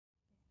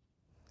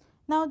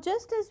Now,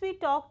 just as we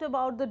talked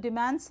about the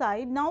demand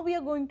side, now we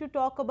are going to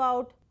talk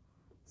about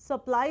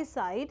supply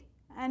side,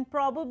 and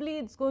probably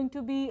it's going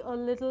to be a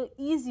little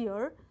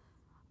easier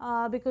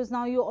because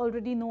now you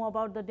already know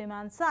about the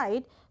demand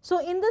side. So,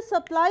 in the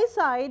supply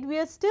side, we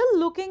are still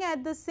looking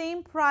at the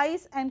same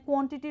price and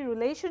quantity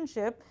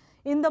relationship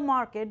in the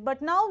market,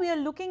 but now we are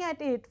looking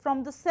at it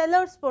from the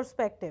seller's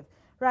perspective,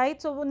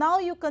 right. So, now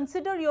you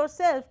consider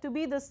yourself to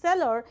be the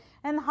seller,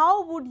 and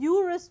how would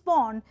you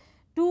respond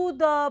to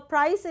the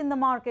price in the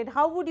market?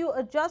 How would you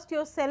adjust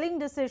your selling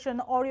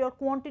decision or your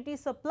quantity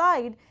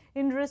supplied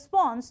in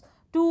response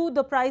to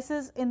the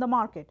prices in the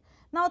market?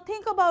 Now,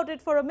 think about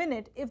it for a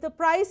minute. If the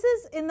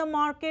prices in the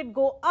market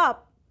go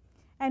up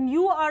and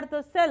you are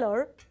the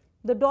seller,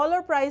 the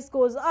dollar price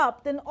goes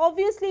up, then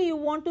obviously you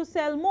want to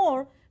sell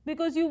more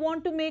because you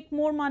want to make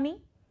more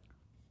money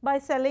by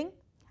selling.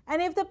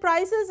 And if the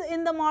prices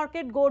in the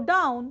market go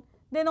down,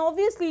 then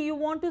obviously you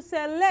want to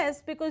sell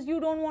less because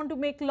you don't want to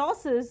make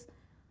losses.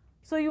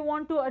 So, you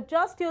want to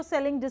adjust your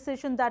selling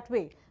decision that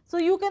way. So,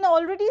 you can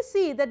already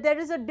see that there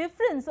is a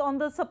difference on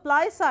the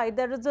supply side,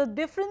 there is a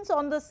difference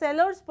on the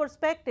seller's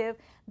perspective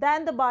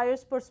than the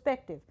buyer's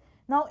perspective.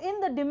 Now,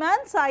 in the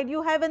demand side,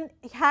 you have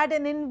had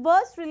an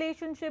inverse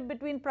relationship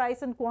between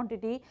price and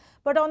quantity,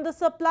 but on the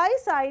supply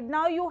side,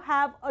 now you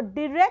have a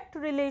direct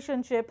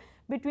relationship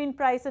between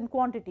price and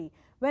quantity.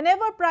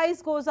 Whenever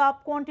price goes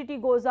up, quantity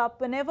goes up.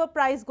 Whenever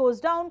price goes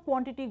down,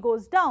 quantity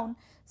goes down.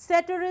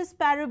 Ceteris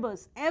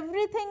paribus,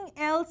 everything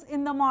else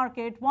in the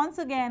market once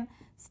again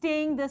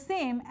staying the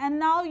same. And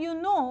now you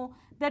know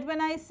that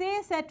when I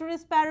say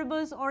ceteris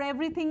paribus or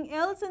everything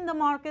else in the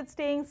market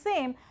staying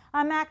same,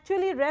 I am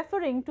actually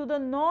referring to the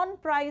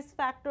non-price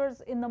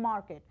factors in the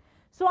market.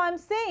 So, I am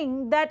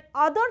saying that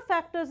other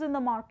factors in the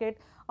market,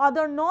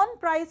 other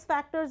non-price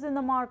factors in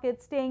the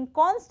market staying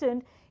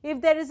constant.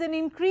 If there is an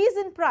increase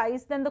in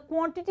price, then the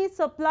quantity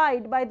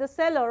supplied by the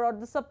seller or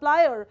the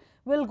supplier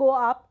will go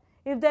up.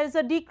 If there is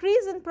a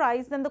decrease in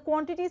price, then the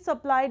quantity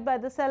supplied by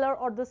the seller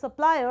or the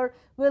supplier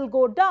will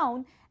go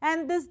down.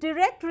 And this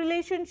direct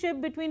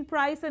relationship between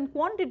price and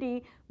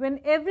quantity, when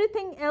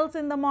everything else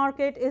in the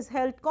market is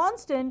held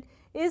constant,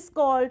 is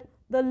called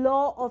the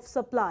law of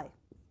supply.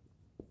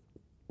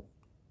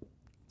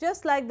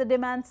 Just like the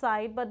demand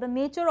side, but the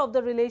nature of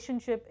the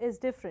relationship is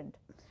different,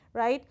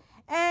 right.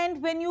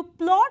 And when you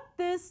plot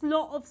this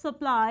law of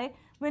supply,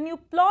 when you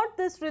plot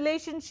this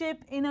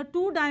relationship in a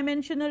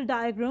two-dimensional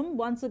diagram,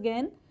 once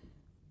again,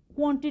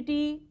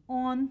 quantity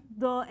on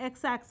the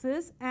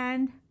x-axis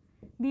and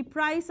the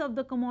price of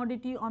the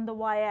commodity on the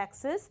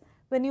y-axis,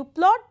 when you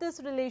plot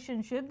this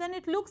relationship, then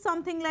it looks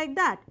something like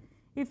that.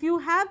 If you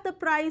have the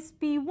price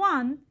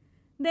P1,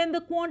 then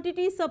the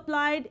quantity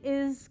supplied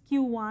is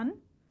Q1.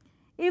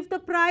 If the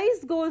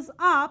price goes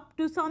up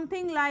to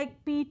something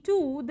like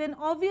P2, then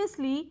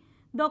obviously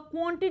the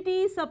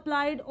quantity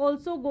supplied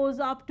also goes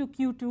up to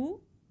Q2.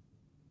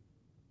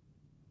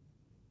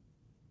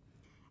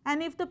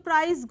 And if the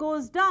price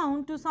goes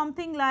down to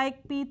something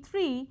like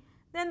P3,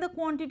 then the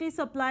quantity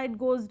supplied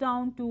goes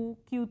down to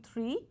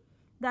Q3.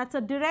 That is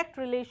a direct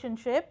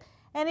relationship.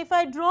 And if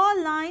I draw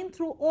a line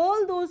through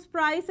all those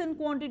price and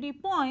quantity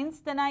points,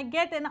 then I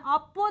get an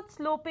upward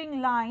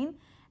sloping line,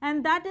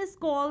 and that is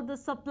called the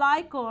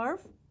supply curve.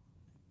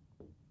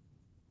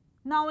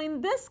 Now,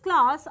 in this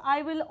class,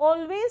 I will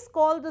always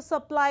call the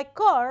supply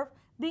curve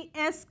the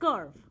S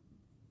curve.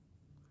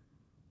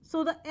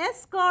 So, the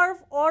S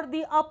curve or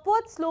the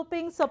upward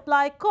sloping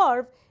supply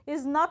curve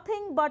is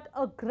nothing but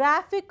a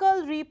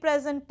graphical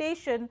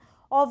representation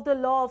of the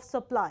law of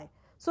supply.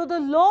 So, the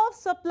law of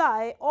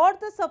supply or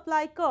the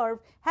supply curve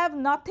have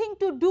nothing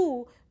to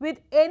do with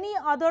any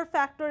other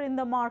factor in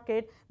the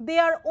market. They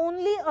are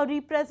only a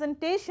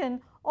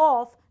representation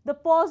of the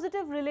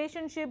positive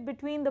relationship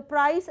between the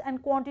price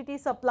and quantity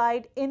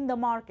supplied in the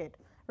market,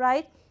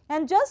 right.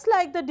 And just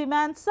like the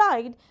demand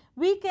side,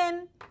 we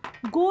can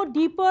go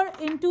deeper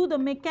into the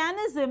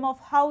mechanism of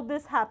how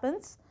this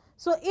happens.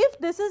 So, if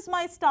this is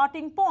my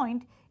starting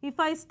point, if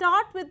I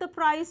start with the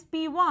price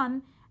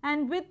P1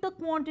 and with the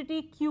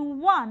quantity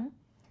Q1,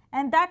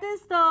 and that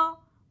is the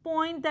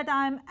point that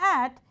I am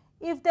at,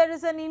 if there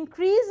is an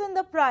increase in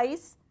the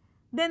price,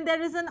 then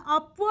there is an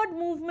upward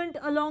movement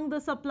along the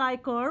supply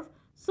curve,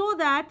 so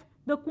that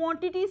the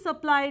quantity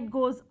supplied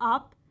goes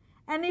up,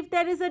 and if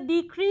there is a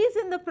decrease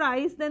in the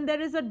price, then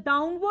there is a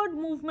downward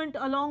movement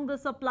along the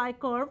supply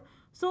curve,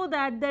 so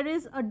that there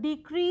is a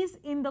decrease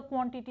in the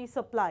quantity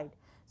supplied.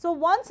 So,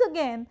 once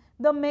again,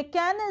 the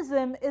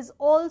mechanism is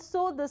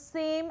also the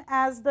same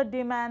as the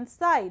demand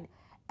side.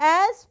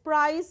 As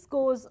price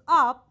goes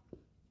up,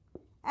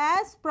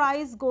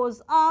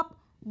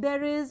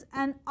 there is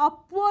an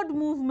upward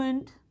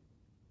movement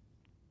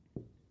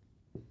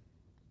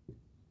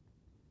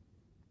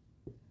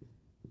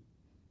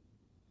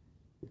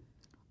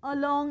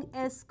along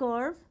S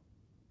curve,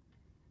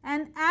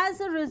 and as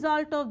a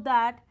result of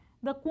that,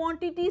 the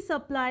quantity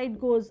supplied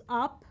goes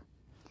up.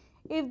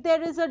 If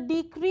there is a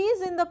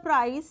decrease in the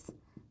price,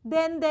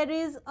 then there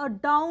is a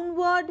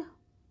downward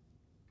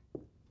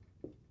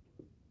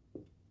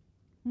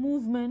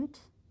movement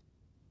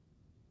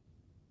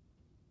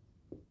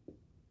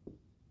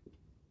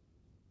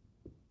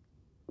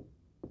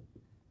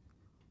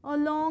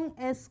along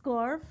S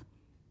curve,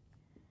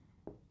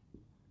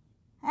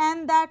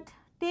 and that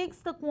takes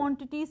the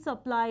quantity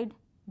supplied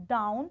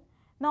down.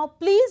 Now,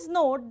 please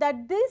note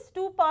that these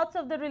two parts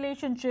of the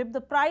relationship,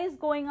 the price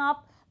going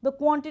up, the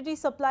quantity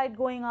supplied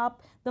going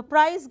up, the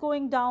price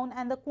going down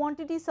and the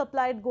quantity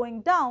supplied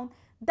going down,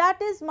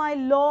 that is my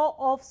law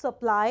of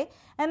supply,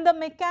 and the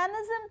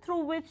mechanism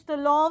through which the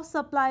law of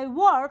supply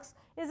works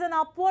is an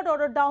upward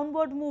or a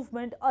downward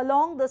movement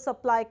along the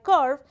supply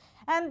curve,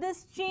 and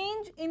this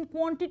change in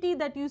quantity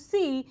that you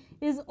see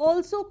is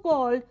also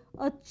called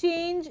a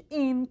change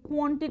in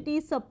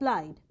quantity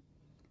supplied.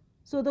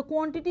 So, the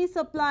quantity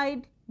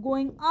supplied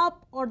going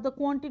up or the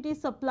quantity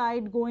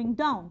supplied going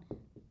down.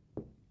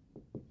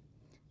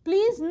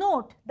 Please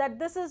note that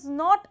this is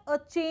not a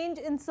change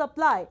in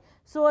supply.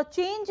 So, a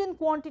change in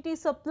quantity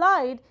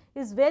supplied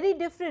is very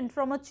different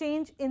from a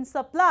change in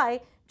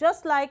supply,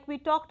 just like we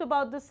talked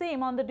about the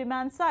same on the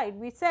demand side.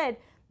 We said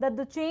that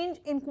the change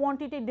in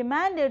quantity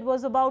demanded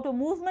was about a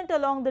movement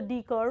along the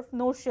D curve,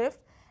 no shift,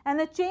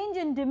 and a change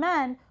in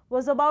demand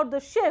was about the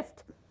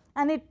shift,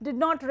 and it did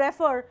not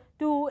refer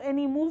to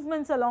any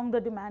movements along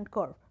the demand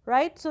curve,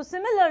 right. So,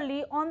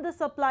 similarly on the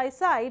supply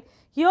side,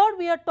 here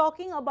we are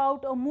talking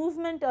about a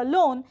movement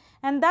alone,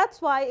 and that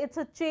is why it is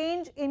a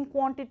change in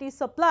quantity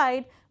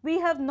supplied. We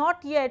have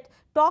not yet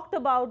talked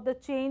about the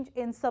change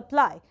in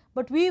supply,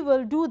 but we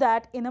will do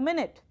that in a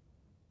minute.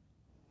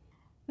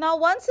 Now,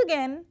 once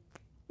again,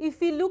 if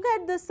we look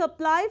at the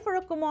supply for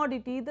a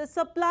commodity, the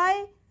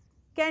supply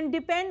can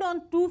depend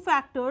on two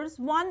factors.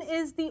 One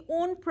is the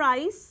own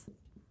price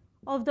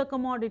of the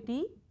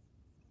commodity,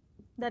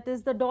 that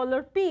is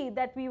the $P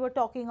that we were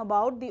talking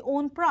about, the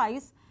own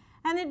price,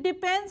 and it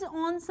depends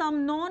on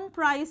some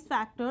non-price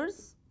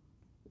factors.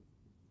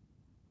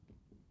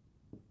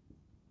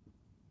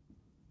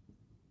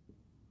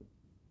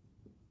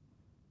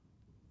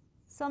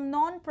 Some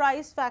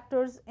non-price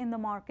factors in the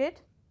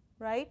market,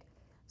 right.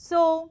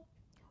 So,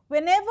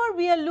 whenever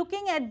we are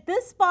looking at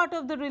this part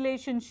of the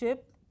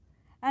relationship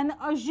and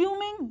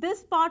assuming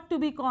this part to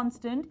be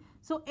constant,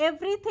 so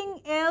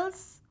everything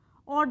else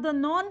or the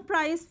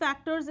non-price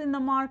factors in the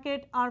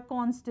market are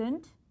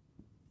constant,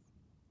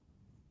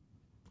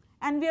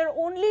 and we are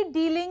only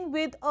dealing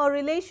with a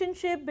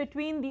relationship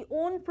between the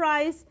own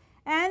price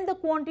and the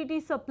quantity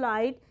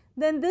supplied,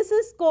 then this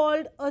is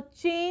called a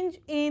change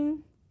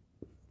in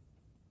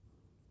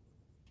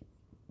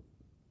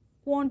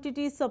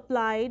quantity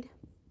supplied.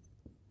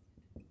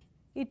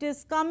 It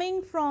is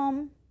coming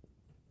from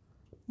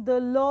the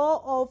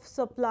law of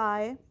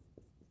supply,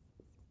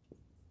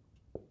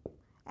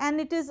 and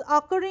it is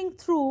occurring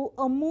through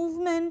a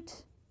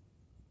movement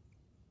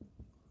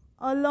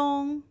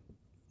along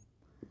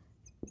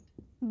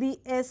the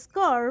S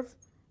curve.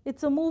 It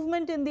is a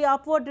movement in the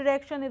upward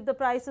direction if the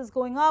price is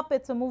going up,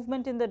 it is a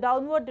movement in the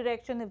downward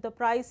direction if the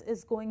price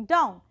is going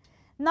down.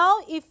 Now,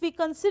 if we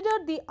consider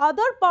the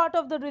other part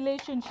of the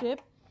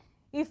relationship,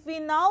 if we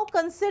now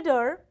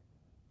consider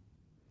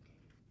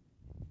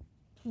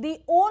the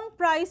own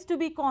price to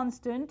be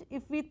constant,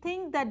 if we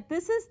think that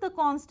this is the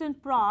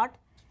constant part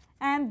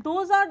and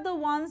those are the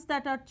ones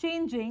that are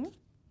changing,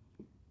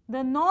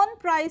 the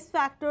non-price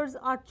factors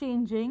are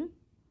changing,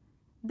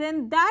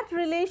 then that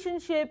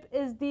relationship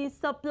is the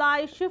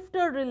supply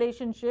shifter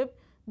relationship.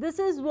 This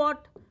is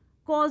what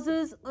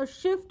causes a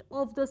shift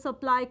of the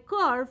supply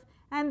curve,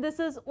 and this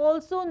is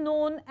also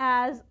known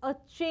as a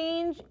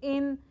change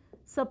in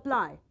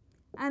supply.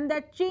 And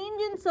that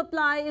change in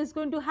supply is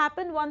going to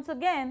happen once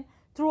again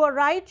through a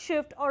right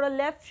shift or a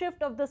left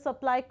shift of the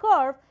supply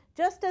curve,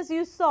 just as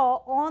you saw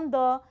on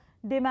the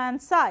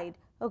demand side.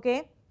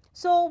 Okay.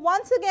 So,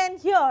 once again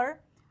here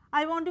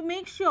I want to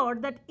make sure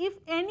that if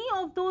any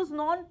of those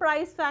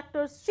non-price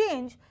factors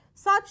change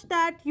such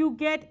that you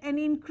get an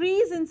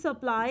increase in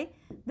supply,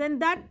 then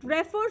that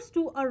refers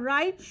to a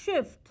right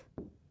shift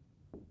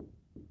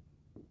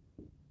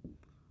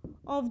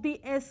of the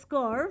S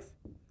curve,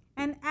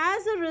 and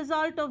as a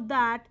result of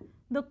that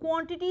the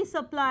quantity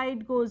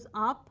supplied goes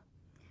up.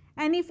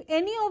 And if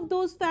any of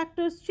those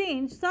factors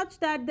change such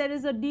that there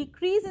is a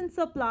decrease in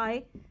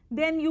supply,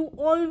 then you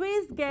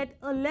always get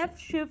a left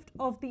shift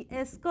of the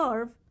S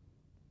curve,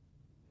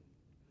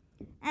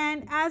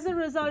 and as a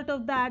result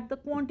of that the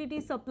quantity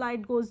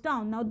supplied goes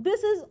down. Now,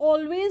 this is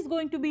always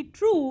going to be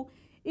true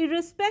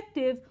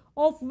irrespective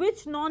of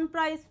which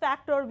non-price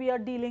factor we are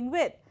dealing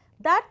with.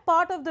 That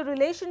part of the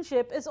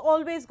relationship is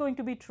always going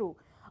to be true.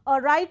 A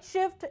right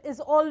shift is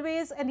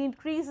always an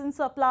increase in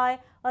supply,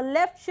 a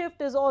left shift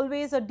is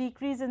always a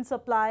decrease in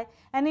supply,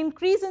 an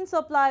increase in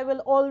supply will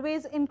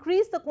always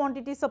increase the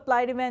quantity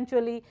supplied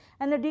eventually,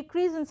 and a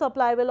decrease in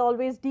supply will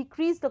always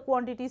decrease the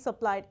quantity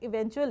supplied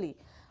eventually.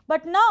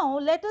 But now,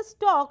 let us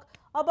talk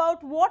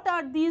about what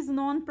are these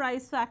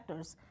non-price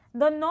factors.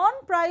 The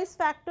non-price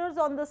factors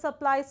on the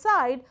supply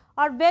side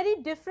are very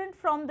different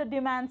from the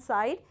demand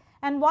side,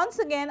 and once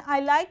again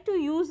I like to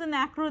use an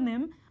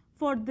acronym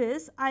for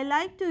this. I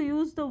like to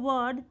use the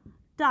word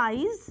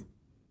TIES,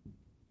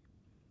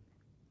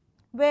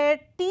 where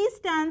T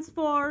stands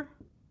for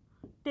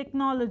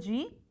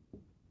technology.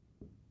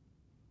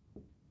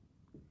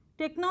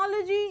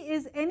 Technology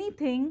is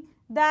anything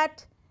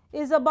that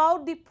is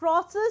about the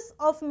process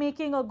of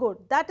making a good.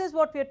 That is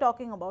what we are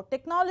talking about.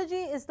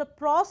 Technology is the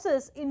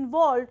process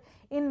involved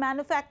in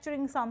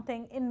manufacturing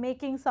something, in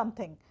making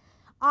something.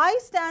 I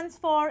stands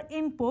for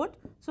input,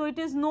 so it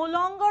is no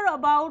longer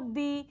about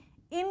the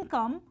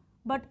income,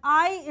 but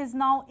I is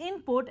now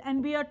input,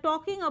 and we are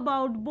talking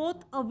about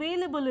both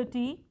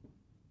availability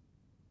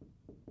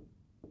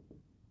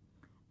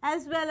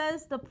as well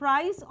as the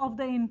price of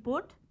the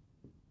input.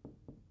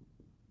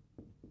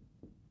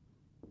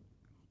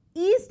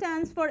 E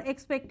stands for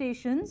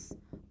expectations,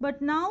 but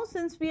now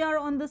since we are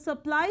on the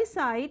supply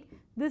side,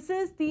 this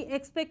is the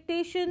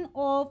expectation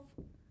of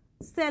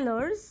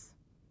sellers,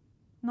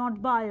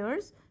 not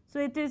buyers. So,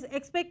 it is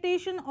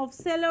expectation of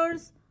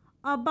sellers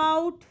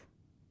about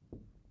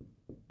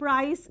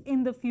price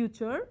in the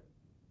future.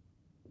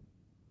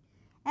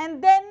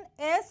 And then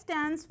S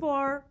stands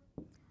for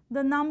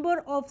the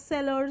number of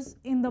sellers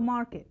in the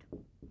market.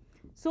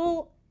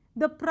 So,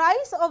 the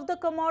price of the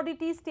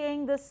commodity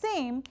staying the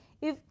same,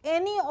 if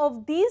any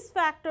of these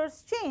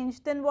factors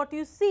change, then what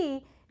you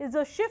see is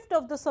a shift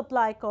of the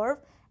supply curve,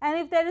 and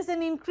if there is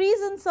an increase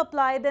in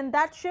supply, then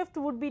that shift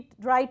would be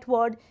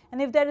rightward,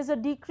 and if there is a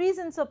decrease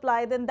in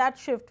supply, then that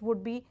shift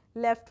would be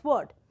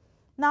leftward.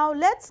 Now,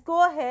 let us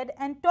go ahead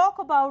and talk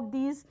about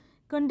these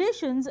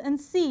conditions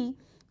and see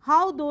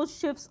how those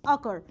shifts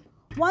occur.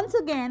 Once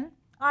again,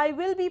 I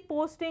will be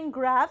posting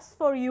graphs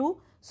for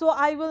you. So,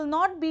 I will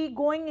not be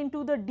going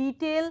into the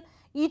detail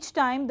each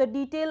time, the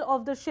detail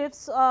of the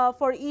shifts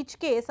for each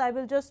case. I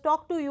will just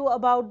talk to you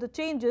about the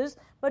changes,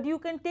 but you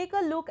can take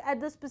a look at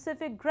the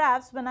specific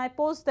graphs when I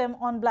post them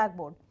on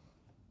Blackboard.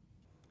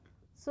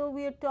 So,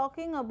 we are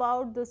talking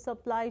about the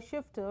supply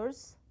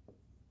shifters.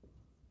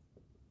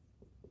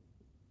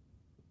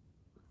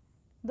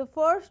 The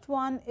first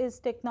one is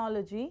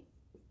technology,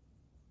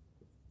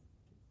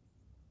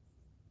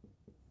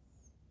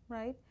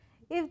 right.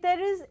 If there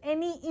is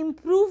any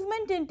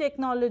improvement in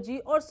technology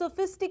or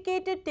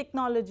sophisticated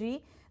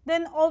technology,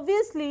 then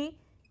obviously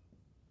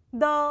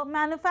the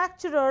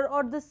manufacturer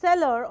or the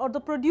seller or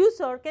the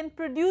producer can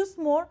produce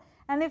more,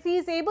 and if he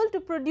is able to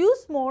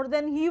produce more,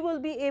 then he will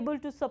be able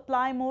to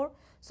supply more.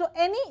 So,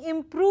 any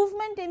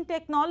improvement in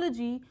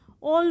technology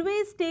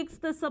always takes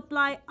the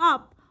supply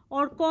up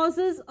or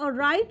causes a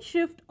right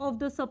shift of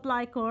the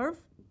supply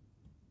curve,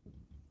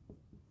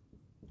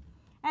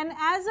 and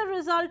as a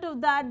result of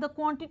that, the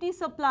quantity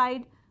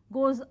supplied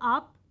goes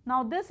up.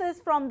 Now, this is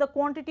from the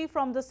quantity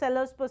from the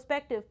seller's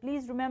perspective.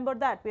 Please remember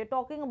that we are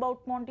talking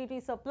about quantity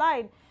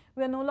supplied,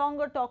 we are no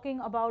longer talking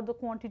about the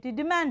quantity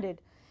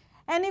demanded.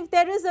 And if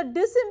there is a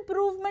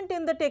disimprovement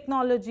in the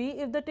technology,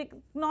 if the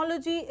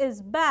technology is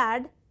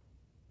bad,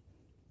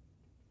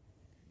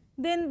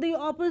 then the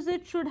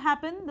opposite should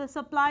happen, the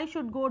supply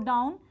should go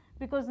down,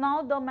 because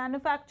now the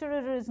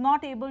manufacturer is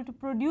not able to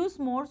produce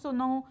more. So,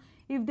 now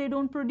if they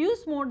do not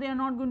produce more, they are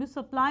not going to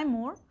supply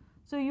more.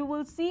 So, you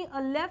will see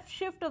a left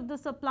shift of the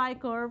supply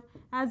curve,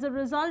 as a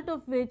result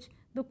of which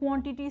the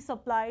quantity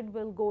supplied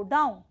will go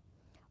down,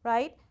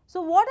 right.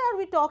 So, what are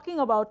we talking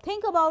about?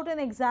 Think about an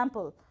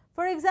example.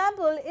 For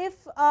example,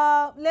 if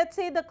let us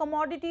say the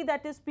commodity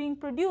that is being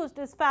produced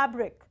is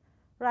fabric,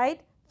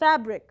 right,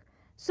 fabric.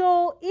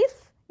 So,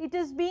 if it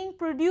is being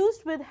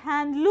produced with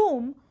hand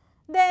loom,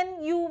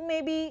 then you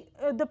maybe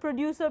the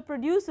producer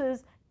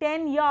produces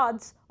 10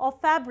 yards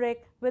of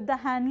fabric with the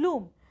hand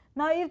loom.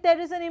 Now, if there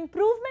is an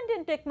improvement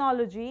in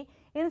technology,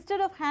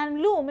 instead of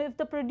hand loom, if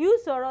the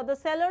producer or the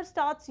seller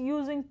starts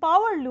using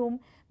power loom,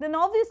 then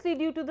obviously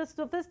due to the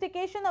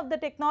sophistication of the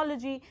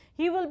technology,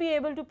 he will be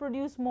able to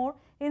produce more.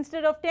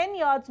 Instead of 10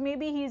 yards,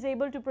 maybe he is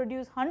able to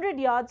produce 100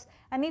 yards,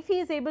 and if he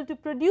is able to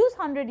produce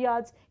 100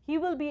 yards, he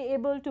will be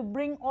able to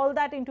bring all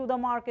that into the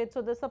market.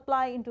 So, the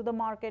supply into the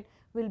market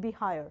will be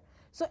higher.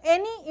 So,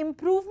 any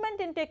improvement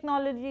in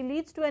technology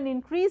leads to an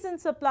increase in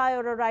supply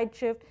or a right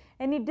shift.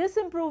 Any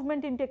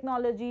disimprovement in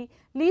technology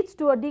leads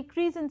to a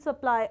decrease in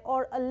supply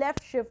or a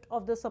left shift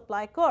of the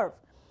supply curve.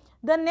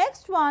 The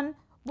next one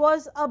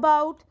was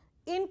about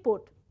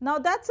input. Now,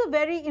 that is a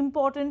very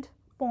important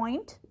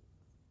point.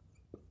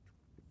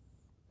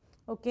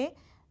 Okay.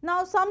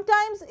 Now,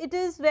 sometimes it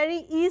is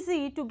very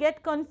easy to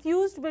get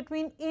confused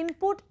between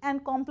input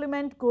and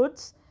complement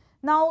goods.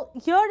 Now,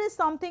 here is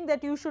something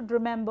that you should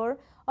remember.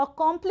 A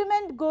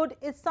complement good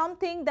is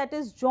something that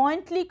is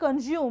jointly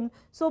consumed.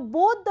 So,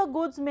 both the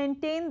goods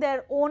maintain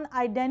their own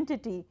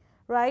identity,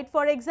 right.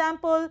 For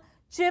example,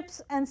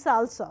 chips and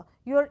salsa.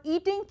 You are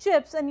eating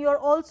chips and you are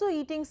also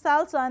eating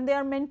salsa, and they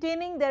are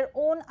maintaining their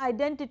own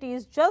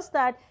identities, just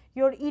that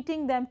you are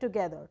eating them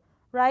together,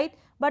 right.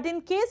 But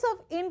in case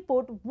of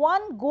input,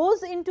 one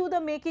goes into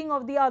the making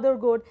of the other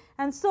good,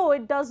 and so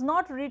it does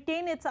not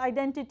retain its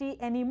identity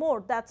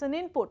anymore. That is an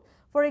input.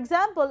 For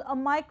example, a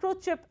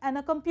microchip and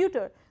a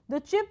computer. The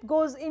chip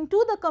goes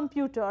into the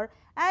computer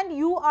and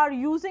you are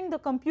using the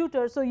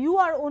computer. So, you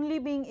are only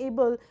being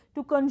able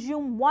to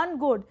consume one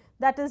good,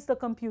 that is the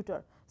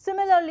computer.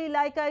 Similarly,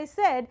 like I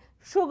said,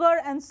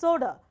 sugar and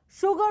soda.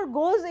 sugar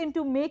goes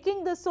into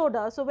making the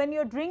soda. So, when you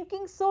are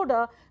drinking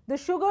soda, the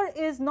sugar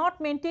is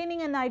not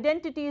maintaining an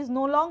identity, is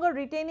no longer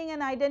retaining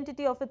an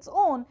identity of its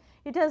own,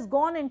 it has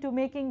gone into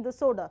making the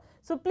soda.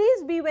 So,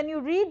 please be, when you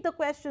read the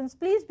questions,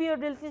 please be a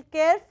little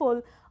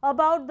careful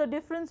about the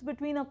difference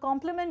between a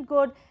complement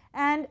good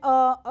and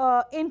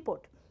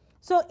input.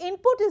 So,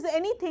 input is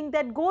anything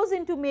that goes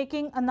into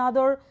making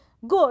another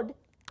good.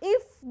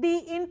 If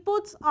the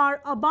inputs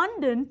are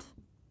abundant,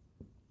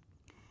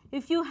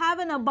 if you have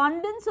an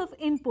abundance of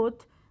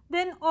input,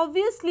 then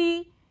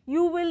obviously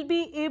you will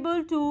be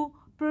able to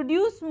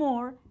produce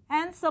more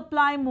and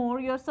supply more.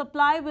 Your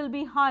supply will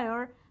be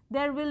higher,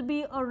 there will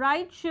be a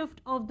right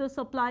shift of the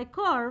supply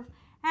curve,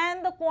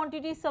 and the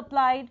quantity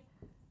supplied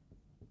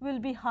will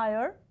be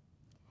higher.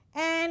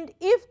 And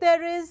if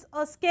there is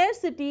a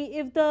scarcity,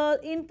 if the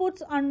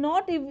inputs are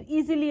not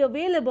easily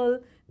available,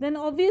 then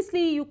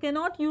obviously you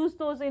cannot use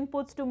those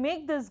inputs to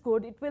make this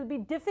good. It will be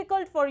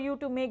difficult for you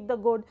to make the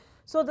good.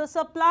 So, the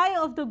supply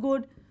of the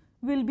good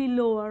will be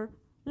lower.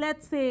 Let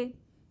us say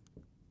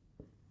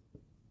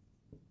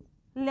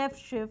left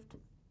shift,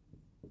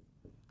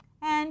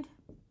 and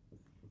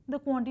the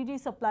quantity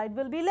supplied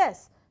will be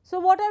less. So,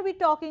 what are we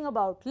talking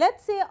about? Let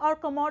us say our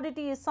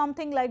commodity is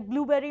something like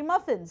blueberry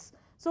muffins.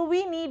 So,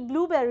 we need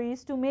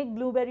blueberries to make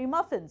blueberry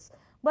muffins,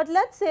 but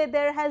let us say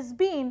there has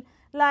been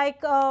like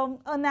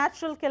a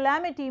natural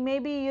calamity,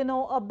 maybe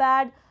a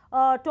bad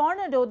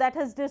tornado that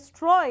has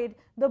destroyed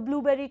the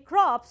blueberry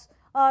crops,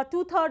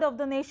 2/3 of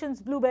the nation's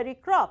blueberry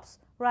crops,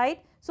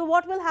 right. So,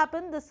 what will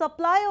happen? The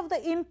supply of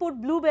the input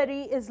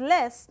blueberry is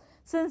less.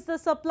 Since the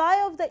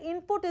supply of the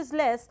input is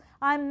less,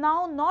 I am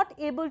now not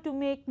able to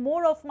make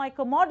more of my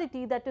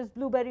commodity, that is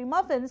blueberry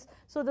muffins.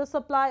 So, the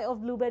supply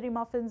of blueberry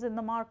muffins in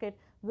the market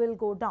will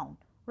go down,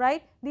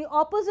 right. The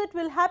opposite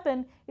will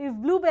happen if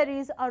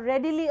blueberries are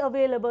readily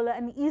available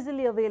and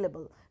easily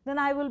available. Then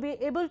I will be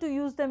able to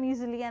use them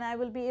easily, and I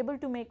will be able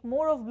to make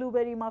more of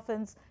blueberry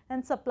muffins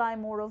and supply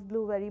more of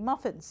blueberry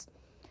muffins.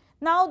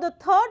 Now, the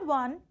third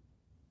one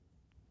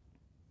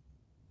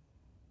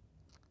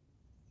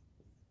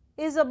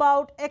is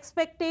about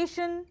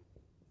expectation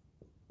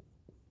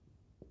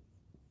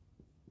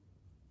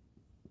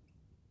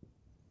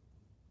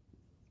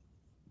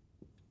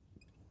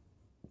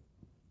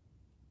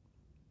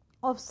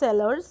of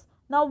sellers.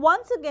 Now,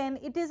 once again,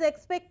 it is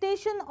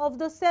expectation of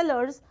the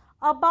sellers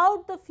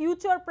about the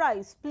future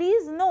price.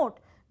 Please note,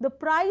 the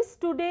price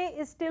today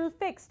is still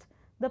fixed.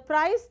 The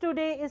price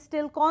today is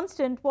still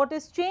constant. What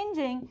is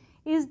changing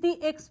is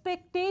the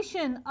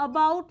expectation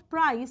about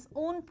price,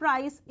 own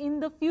price in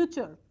the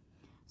future.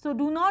 So,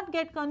 do not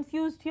get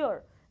confused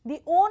here.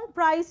 The own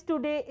price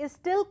today is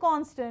still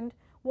constant.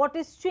 What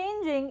is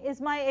changing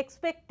is my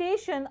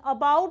expectation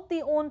about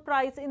the own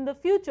price in the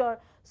future.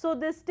 So,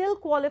 this still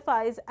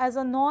qualifies as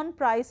a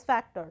non-price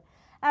factor.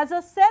 As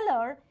a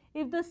seller,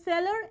 if the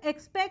seller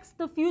expects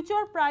the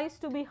future price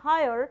to be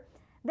higher,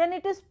 then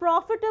it is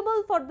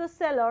profitable for the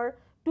seller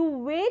to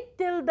wait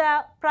till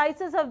the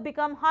prices have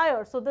become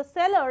higher. So, the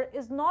seller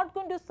is not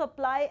going to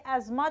supply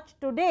as much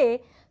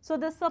today. So,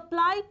 the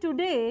supply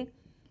today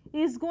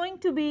is going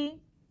to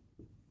be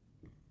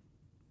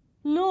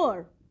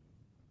lower,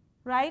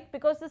 right,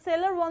 because the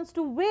seller wants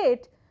to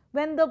wait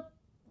when the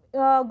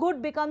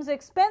good becomes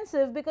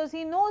expensive, because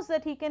he knows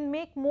that he can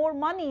make more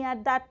money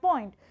at that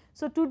point.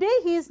 So, today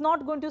he is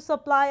not going to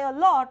supply a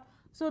lot.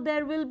 So,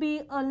 there will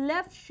be a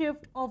left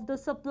shift of the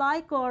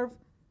supply curve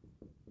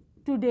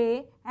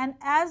today, and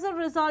as a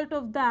result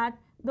of that,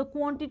 the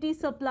quantity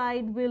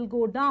supplied will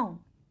go down.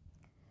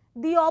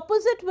 The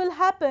opposite will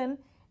happen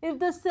if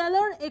the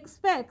seller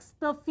expects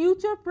the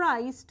future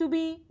price to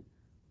be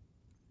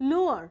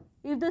lower.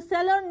 If the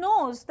seller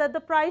knows that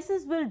the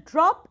prices will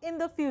drop in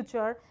the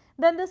future,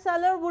 then the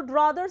seller would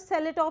rather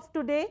sell it off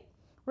today,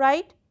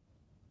 right.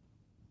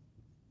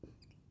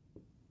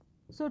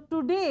 So,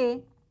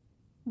 today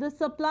the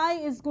supply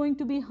is going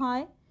to be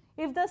high.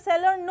 If the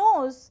seller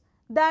knows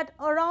that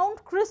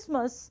around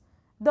Christmas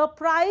the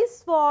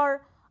price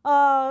for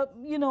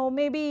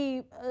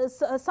maybe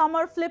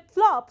summer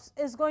flip-flops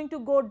is going to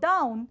go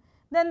down,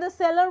 then the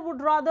seller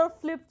would rather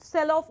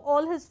sell off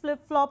all his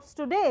flip-flops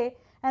today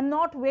and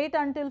not wait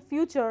until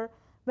future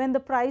when the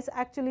price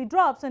actually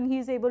drops and he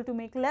is able to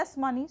make less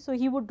money. So,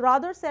 he would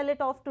rather sell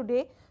it off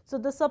today. So,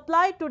 the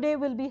supply today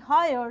will be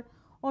higher,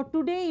 or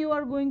today you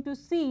are going to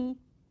see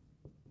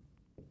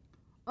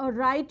a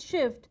right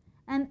shift,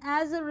 and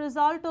as a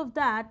result of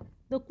that,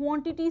 the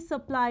quantity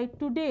supplied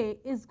today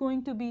is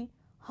going to be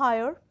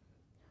higher,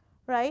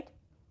 right.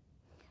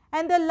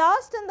 And the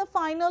last and the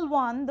final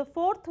one, the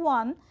fourth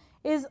one,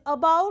 is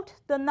about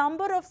the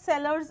number of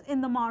sellers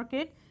in the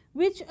market,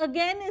 which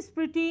again is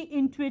pretty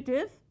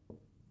intuitive.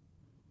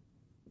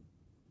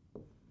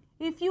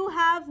 If you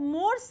have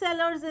more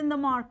sellers in the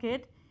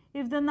market,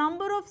 if the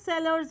number of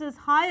sellers is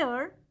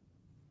higher,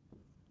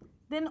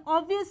 then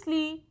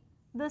obviously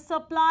the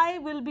supply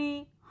will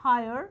be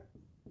higher.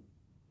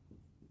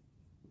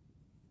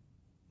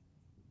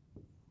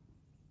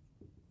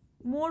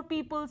 More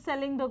people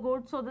selling the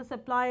goods, so the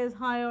supply is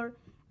higher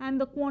and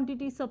the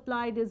quantity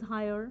supplied is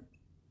higher.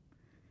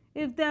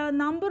 if the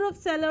number of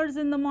sellers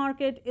in the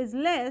market is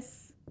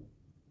less,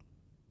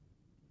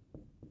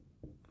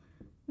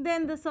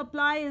 then the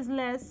supply is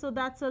less, so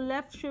that's a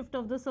left shift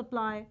of the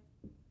supply,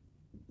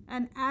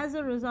 and as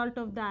a result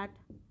of that,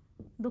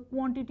 the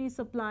quantity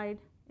supplied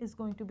is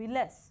going to be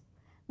less.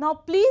 Now,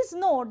 please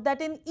note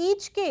that in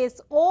each case,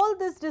 all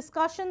this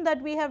discussion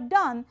that we have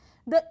done,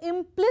 the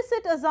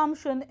implicit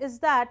assumption is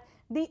that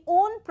the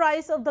own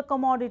price of the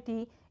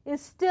commodity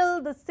is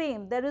still the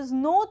same. There is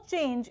no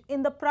change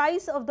in the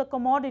price of the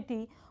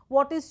commodity.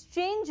 What is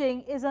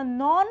changing is a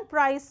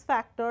non-price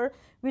factor,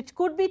 which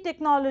could be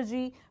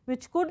technology,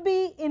 which could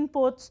be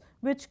inputs,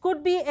 which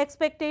could be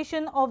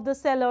expectation of the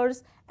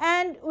sellers,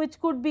 and which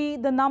could be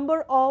the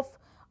number of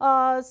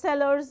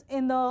sellers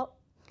in the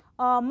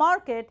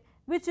market,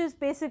 which is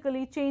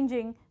basically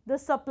changing the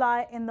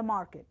supply in the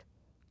market.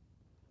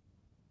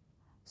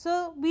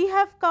 So, we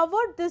have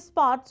covered this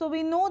part. So,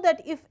 we know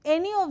that if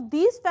any of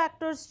these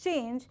factors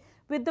change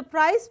with the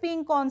price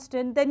being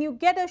constant, then you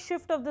get a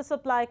shift of the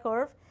supply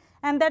curve,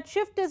 and that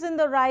shift is in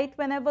the right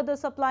whenever the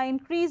supply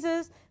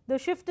increases, the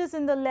shift is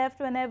in the left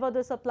whenever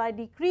the supply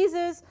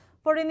decreases.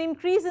 For an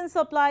increase in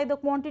supply, the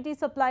quantity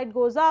supplied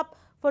goes up.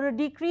 For a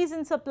decrease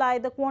in supply,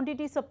 the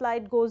quantity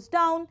supplied goes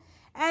down.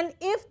 And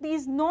if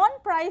these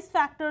non-price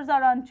factors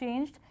are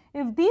unchanged,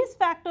 if these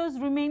factors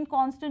remain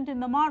constant in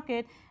the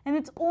market and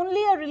it is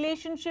only a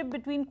relationship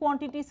between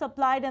quantity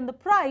supplied and the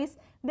price,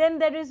 then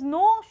there is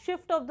no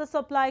shift of the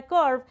supply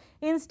curve.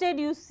 Instead,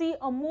 you see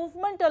a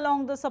movement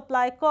along the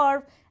supply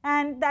curve,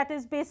 and that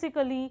is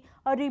basically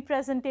a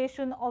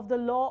representation of the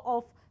law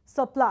of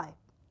supply.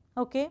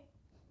 Okay.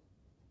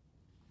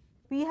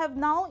 We have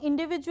now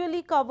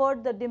individually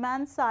covered the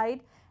demand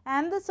side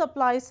and the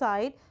supply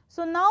side.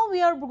 So, now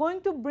we are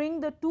going to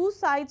bring the two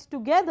sides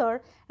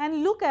together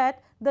and look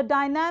at the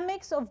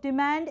dynamics of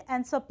demand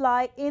and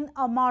supply in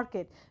a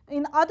market.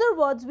 In other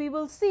words, we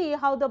will see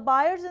how the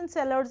buyers and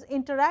sellers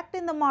interact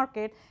in the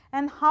market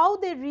and how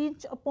they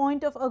reach a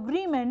point of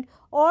agreement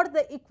or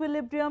the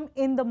equilibrium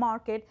in the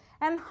market,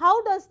 and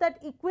how does that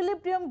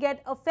equilibrium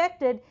get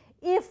affected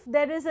if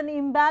there is an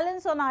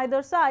imbalance on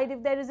either side,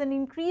 if there is an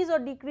increase or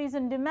decrease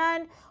in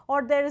demand,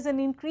 or there is an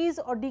increase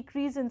or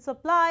decrease in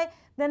supply,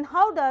 then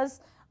how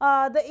does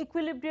the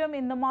equilibrium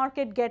in the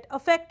market get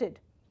affected.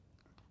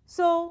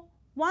 So,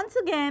 once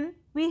again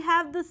we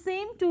have the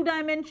same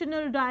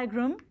two-dimensional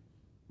diagram.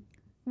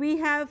 We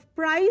have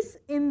price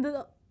in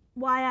the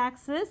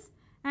y-axis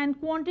and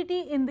quantity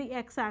in the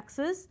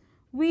x-axis.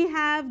 We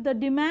have the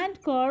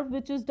demand curve,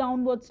 which is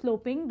downward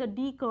sloping, the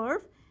D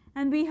curve,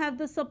 and we have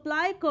the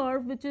supply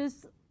curve, which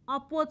is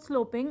upward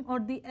sloping,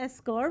 or the S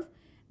curve.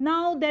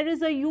 Now, there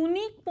is a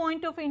unique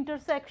point of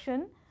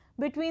intersection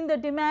between the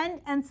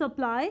demand and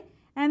supply,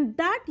 and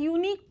that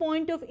unique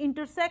point of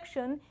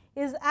intersection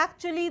is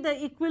actually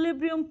the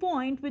equilibrium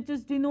point, which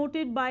is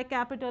denoted by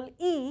capital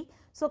E.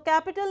 So,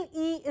 capital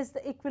E is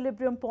the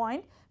equilibrium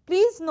point.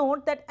 Please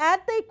note that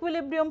at the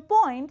equilibrium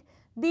point,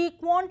 the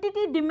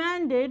quantity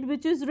demanded,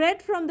 which is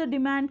read from the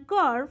demand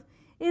curve,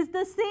 is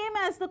the same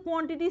as the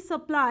quantity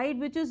supplied,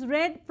 which is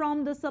read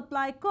from the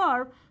supply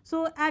curve.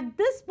 So, at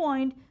this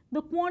point,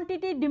 the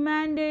quantity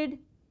demanded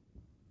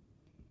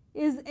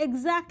is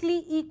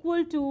exactly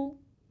equal to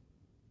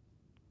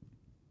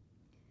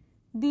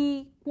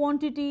the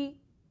quantity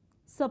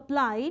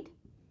supplied,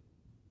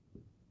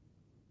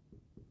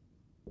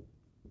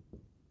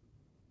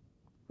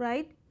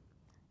 right,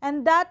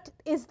 and that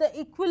is the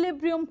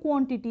equilibrium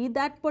quantity.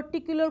 That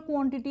particular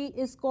quantity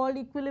is called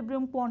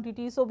equilibrium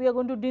quantity. So, we are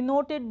going to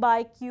denote it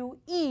by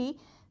QE.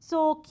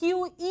 So,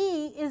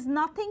 QE is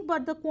nothing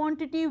but the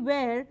quantity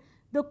where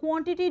the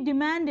quantity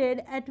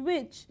demanded at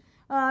which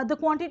the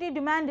quantity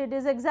demanded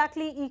is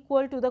exactly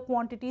equal to the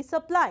quantity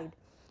supplied.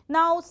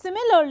 Now,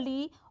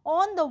 similarly,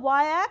 on the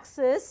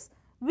y-axis,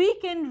 we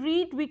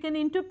can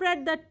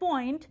interpret that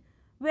point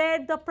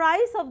where the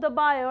price of the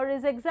buyer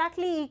is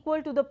exactly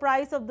equal to the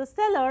price of the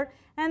seller,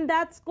 and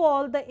that is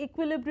called the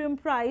equilibrium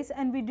price,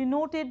 and we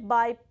denote it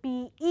by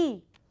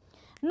PE.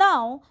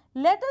 Now,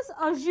 let us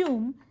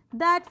assume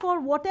that for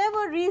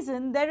whatever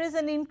reason there is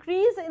an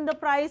increase in the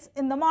price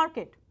in the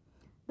market.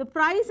 The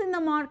price in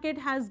the market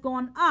has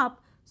gone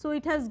up, so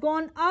it has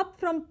gone up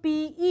from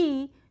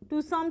PE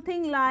to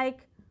something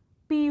like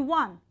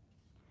P1.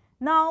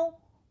 Now,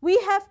 we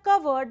have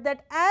covered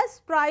that as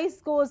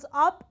price goes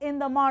up in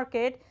the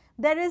market,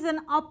 there is an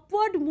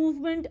upward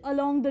movement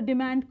along the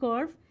demand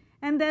curve,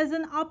 and there is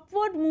an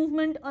upward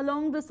movement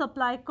along the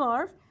supply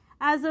curve.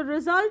 As a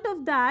result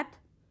of that,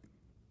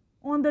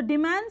 on the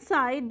demand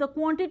side, the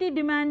quantity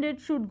demanded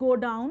should go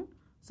down.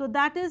 So,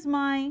 that is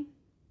my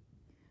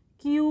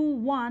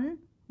Q1,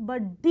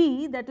 but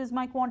D, that is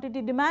my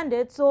quantity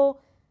demanded. So,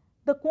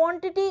 the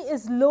quantity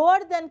is lower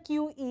than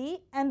QE,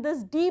 and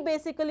this D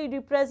basically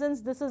represents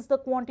this is the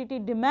quantity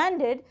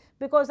demanded,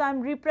 because I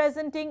am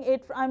representing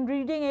it, I am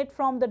reading it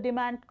from the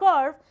demand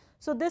curve.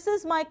 So, this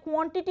is my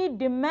quantity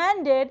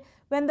demanded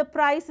when the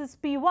price is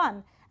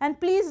P1, and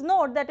please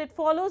note that it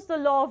follows the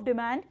law of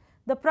demand.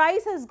 The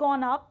price has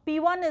gone up,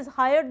 P1 is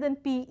higher than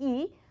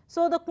PE,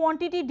 so the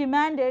quantity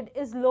demanded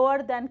is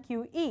lower than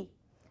QE.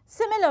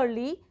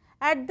 Similarly,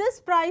 at this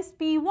price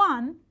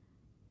P1,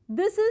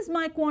 this is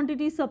my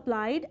quantity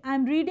supplied. I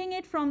am reading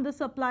it from the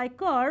supply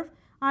curve.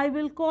 I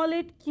will call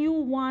it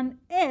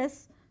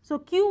Q1S. So,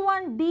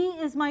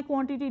 Q1D is my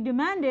quantity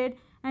demanded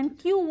and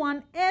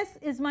Q1S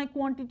is my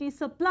quantity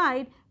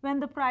supplied when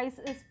the price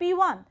is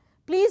P1.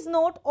 Please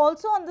note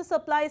also on the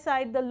supply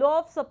side, the law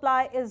of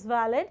supply is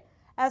valid.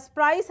 As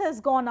price has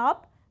gone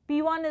up,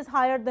 P1 is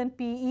higher than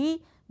PE.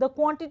 The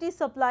quantity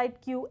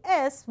supplied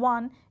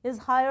QS1 is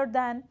higher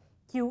than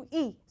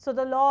QE. So,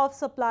 the law of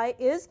supply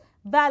is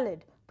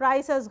valid.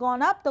 Price has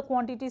gone up, the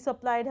quantity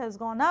supplied has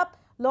gone up.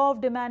 Law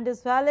of demand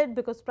is valid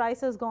because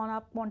price has gone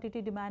up,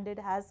 quantity demanded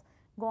has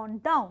gone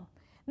down.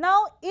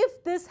 Now,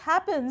 if this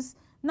happens,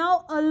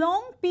 now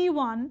along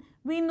P1,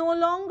 we no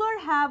longer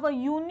have a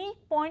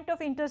unique point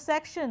of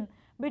intersection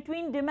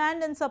between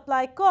demand and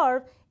supply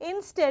curve.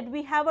 Instead,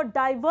 we have a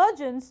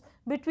divergence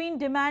between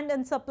demand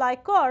and supply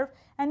curve,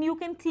 and you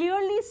can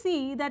clearly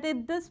see that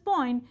at this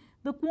point,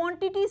 the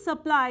quantity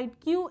supplied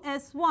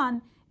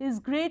QS1 is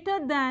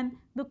greater than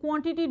the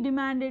quantity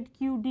demanded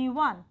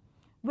QD1.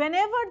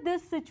 Whenever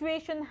this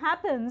situation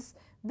happens,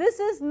 this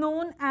is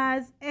known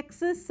as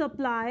excess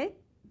supply.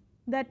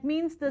 That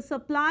means the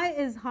supply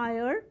is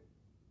higher.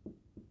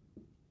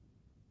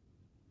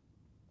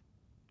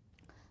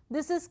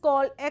 This is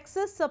called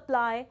excess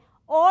supply,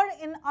 or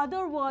in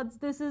other words,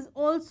 this is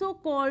also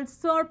called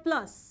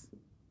surplus.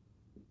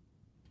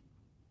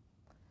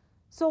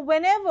 So,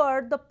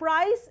 whenever the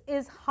price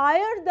is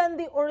higher than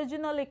the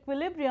original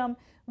equilibrium,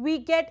 we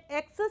get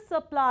excess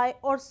supply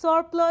or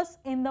surplus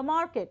in the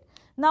market.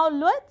 Now,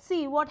 let's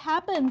see what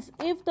happens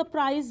if the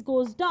price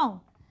goes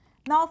down.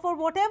 Now, for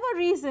whatever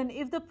reason,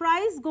 if the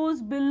price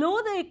goes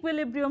below the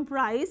equilibrium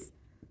price,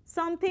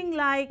 something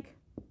like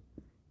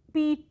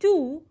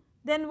P2,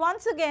 then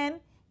once again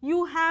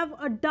you have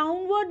a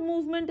downward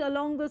movement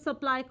along the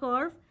supply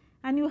curve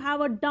and you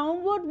have a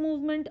downward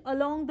movement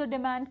along the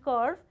demand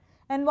curve.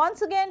 And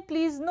once again,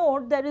 please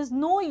note there is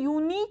no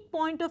unique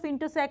point of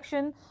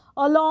intersection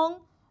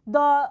along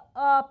the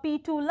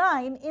P2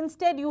 line.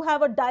 Instead, you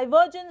have a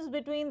divergence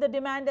between the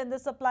demand and the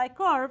supply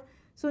curve.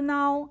 So,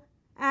 now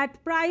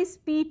at price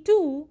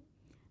P2,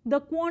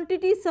 the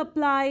quantity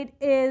supplied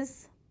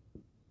is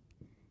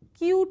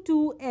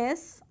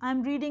Q2S. I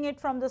am reading it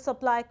from the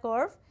supply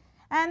curve,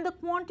 and the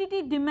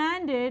quantity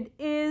demanded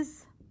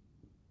is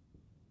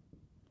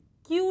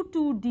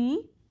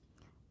Q2D.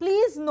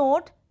 Please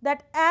note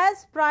that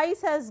as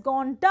price has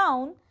gone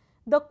down,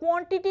 the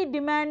quantity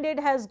demanded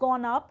has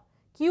gone up.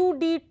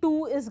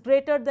 QD2 is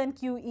greater than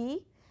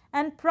QE,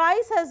 and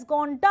price has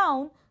gone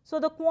down. So,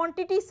 the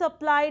quantity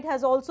supplied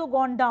has also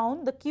gone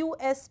down. The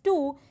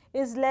QS2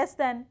 is less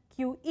than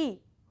QE,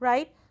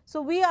 right.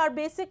 So, we are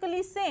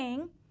basically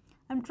saying,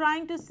 I am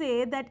trying to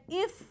say that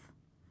if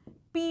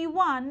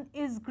P1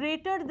 is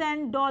greater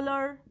than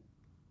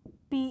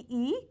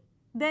 $PE,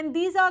 then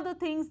these are the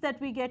things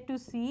that we get to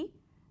see.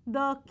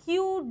 The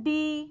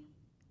QD1,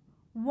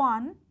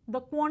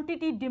 the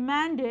quantity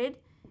demanded,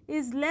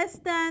 is less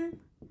than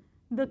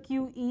the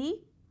QE,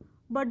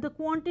 but the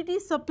quantity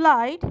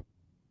supplied,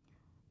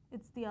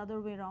 it is the other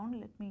way around,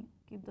 let me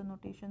keep the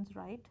notations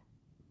right.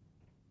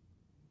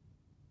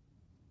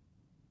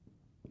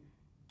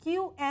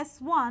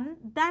 QS1,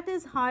 that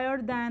is higher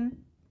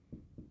than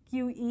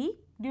QE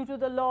due to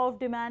the law of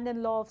demand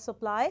and law of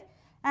supply,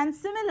 and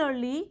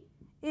similarly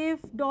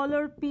if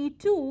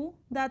 $P2,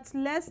 that is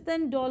less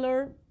than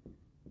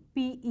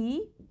 $PE,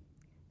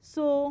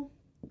 so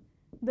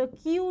the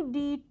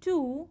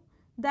QD2,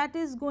 that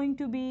is going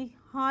to be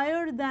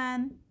higher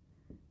than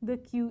the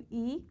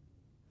QE,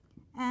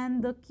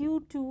 and the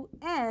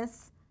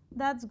Q2S,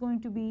 that is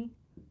going to be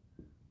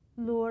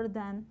lower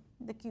than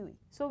the QE.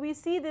 So, we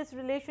see this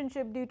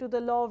relationship due to the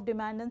law of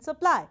demand and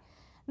supply.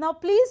 Now,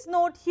 please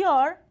note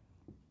here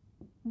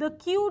the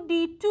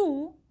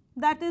QD2,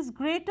 that is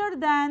greater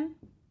than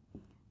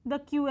the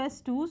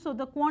QS2. So,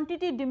 the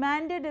quantity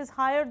demanded is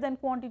higher than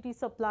quantity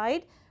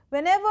supplied.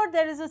 Whenever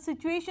there is a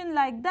situation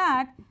like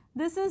that,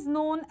 this is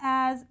known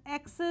as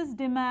excess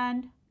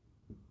demand,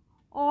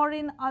 or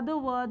in other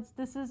words,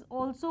 this is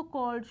also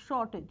called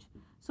shortage.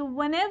 So,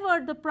 whenever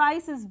the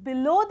price is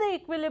below the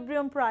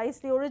equilibrium price,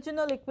 the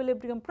original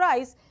equilibrium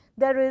price,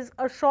 there is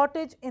a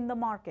shortage in the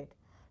market.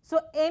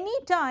 So, any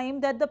time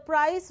that the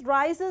price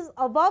rises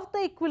above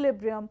the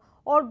equilibrium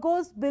or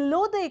goes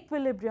below the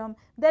equilibrium,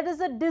 there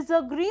is a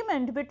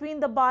disagreement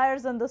between the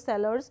buyers and the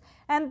sellers,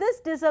 and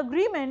this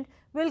disagreement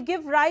will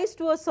give rise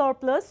to a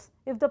surplus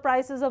if the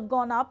prices have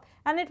gone up,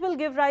 and it will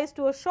give rise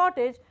to a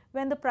shortage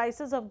when the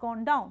prices have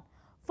gone down.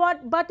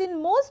 But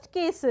in most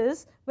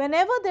cases,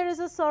 whenever there is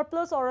a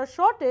surplus or a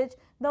shortage,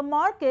 the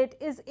market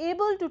is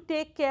able to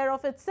take care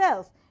of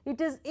itself. It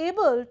is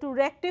able to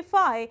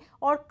rectify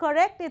or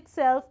correct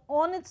itself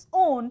on its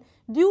own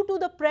due to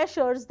the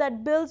pressures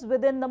that builds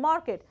within the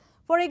market.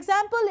 For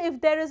example, if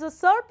there is a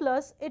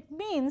surplus, it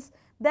means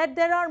that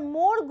there are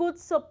more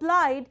goods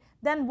supplied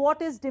than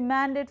what is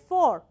demanded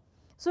for.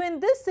 So, in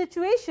this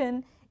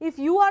situation, if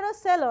you are a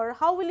seller,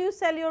 how will you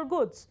sell your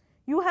goods?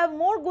 You have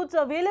more goods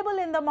available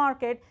in the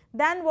market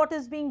than what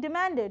is being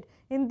demanded.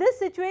 In this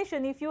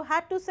situation, if you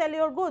had to sell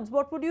your goods,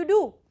 what would you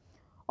do?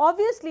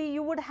 Obviously,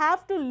 you would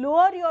have to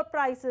lower your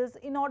prices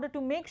in order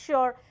to make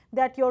sure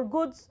that your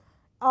goods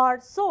are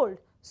sold.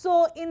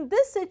 So, in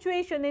this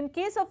situation, in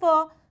case of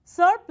a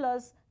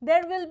surplus,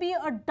 there will be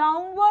a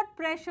downward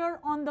pressure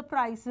on the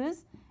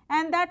prices,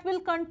 and that will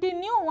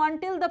continue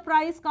until the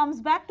price comes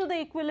back to the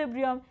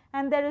equilibrium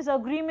and there is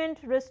agreement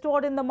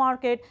restored in the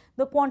market.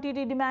 The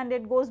quantity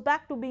demanded goes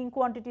back to being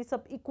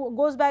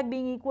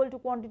being equal to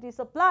quantity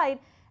supplied,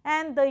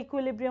 and the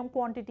equilibrium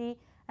quantity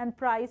and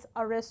price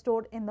are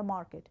restored in the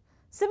market.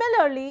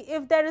 Similarly,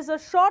 if there is a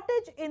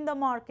shortage in the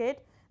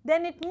market,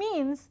 then it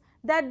means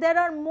that there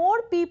are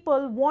more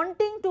people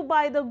wanting to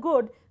buy the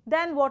good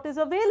than what is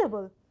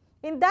available.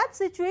 In that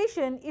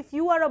situation, if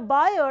you are a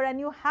buyer and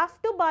you have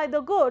to buy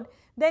the good,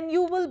 then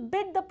you will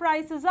bid the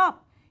prices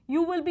up.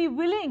 You will be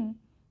willing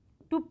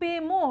to pay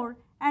more,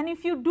 and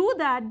if you do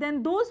that,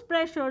 then those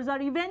pressures are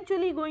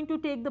eventually going to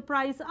take the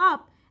price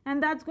up,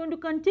 and that's going to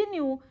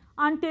continue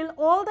until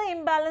all the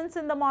imbalance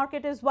in the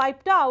market is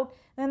wiped out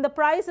and the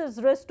price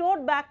is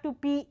restored back to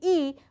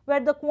PE, where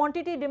the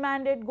quantity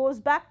demanded goes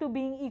back to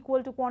being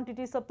equal to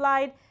quantity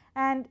supplied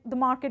and the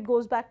market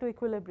goes back to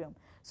equilibrium.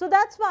 So,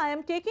 that is why I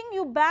am taking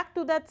you back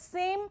to that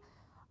same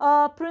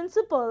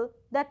principle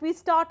that we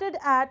started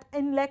at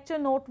in lecture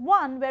note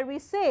 1, where we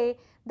say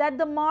that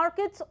the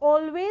markets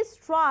always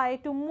try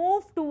to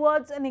move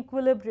towards an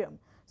equilibrium.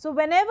 So,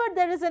 whenever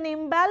there is an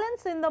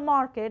imbalance in the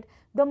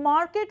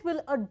market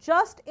will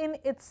adjust in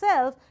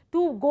itself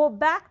to go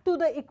back to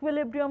the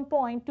equilibrium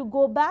point, to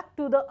go back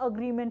to the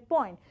agreement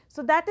point.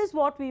 So, that is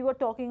what we were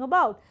talking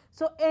about.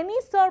 So, any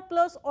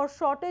surplus or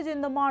shortage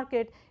in the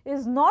market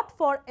is not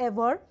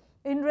forever.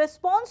 In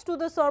response to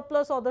the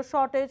surplus or the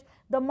shortage,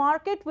 the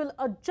market will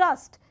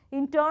adjust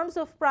in terms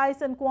of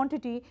price and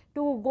quantity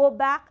to go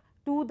back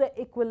to the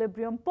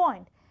equilibrium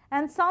point.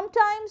 And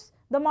sometimes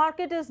the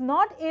market is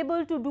not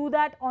able to do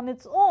that on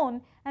its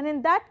own, and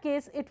in that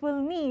case it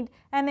will need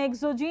an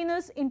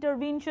exogenous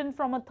intervention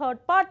from a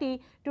third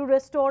party to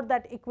restore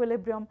that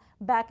equilibrium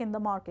back in the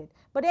market.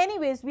 But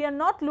anyways, we are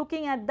not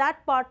looking at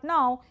that part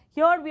now.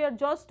 Here we are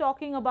just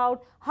talking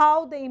about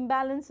how the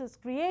imbalance is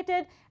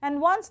created,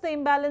 and once the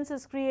imbalance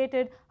is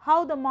created,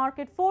 how the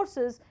market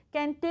forces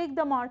can take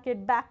the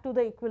market back to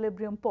the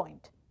equilibrium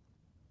point.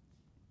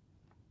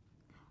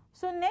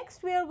 So,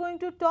 next we are going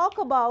to talk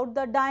about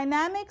the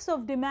dynamics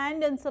of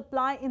demand and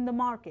supply in the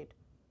market.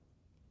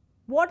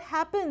 What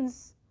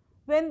happens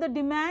when the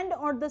demand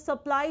or the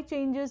supply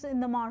changes in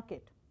the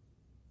market?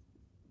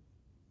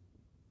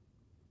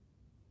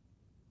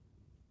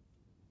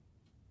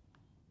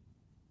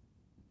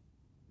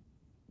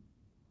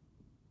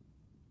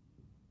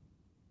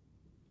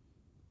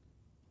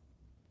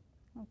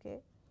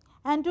 Okay.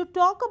 And to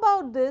talk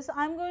about this,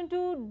 I am going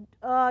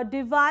to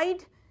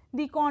divide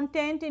the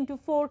content into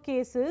 4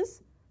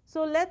 cases.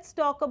 So, let us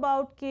talk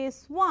about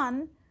case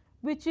 1,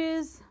 which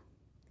is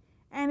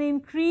an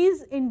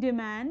increase in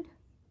demand,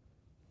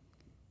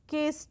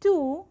 case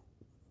 2,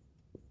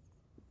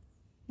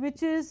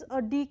 which is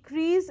a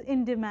decrease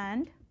in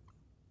demand,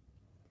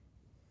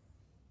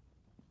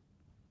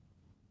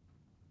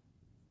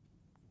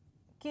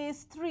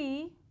 case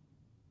 3,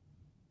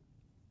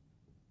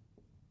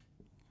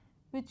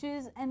 which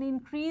is an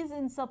increase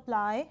in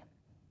supply,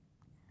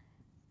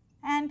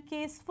 and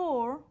case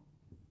 4,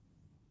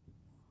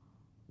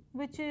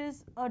 which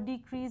is a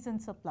decrease in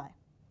supply.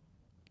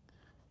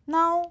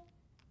 Now,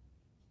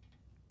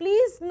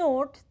 please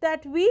note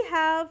that we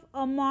have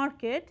a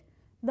market.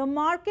 The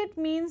market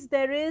means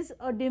there is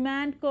a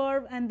demand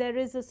curve and there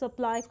is a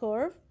supply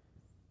curve,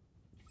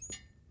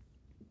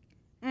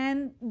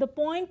 and the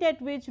point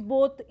at which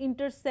both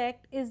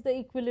intersect is the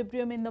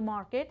equilibrium in the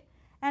market,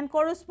 and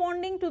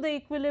corresponding to the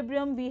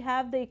equilibrium we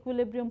have the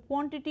equilibrium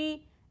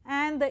quantity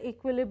and the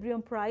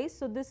equilibrium price.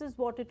 So, this is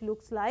what it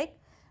looks like.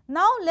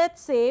 Now, let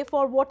us say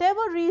for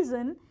whatever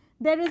reason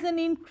there is an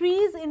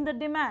increase in the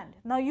demand.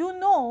 Now, you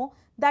know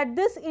that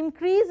this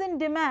increase in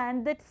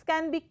demand, that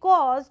can be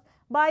caused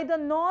by the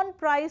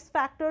non-price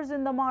factors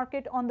in the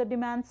market on the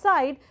demand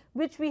side,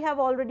 which we have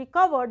already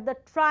covered, the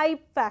tribe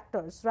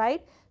factors,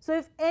 right. So,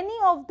 if any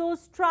of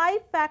those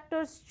tribe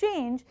factors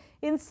change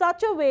in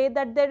such a way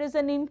that there is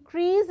an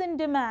increase in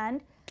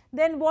demand,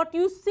 then what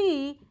you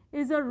see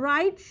is a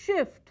right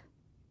shift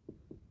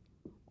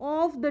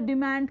of the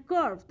demand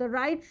curve, the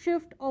right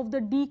shift of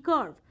the D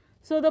curve.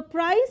 So, the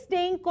price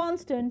staying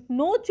constant,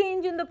 no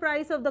change in the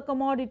price of the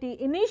commodity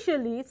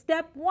initially,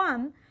 step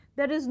 1,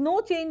 there is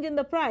no change in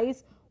the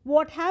price.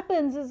 What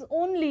happens is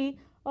only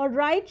a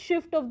right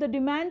shift of the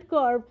demand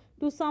curve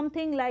to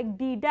something like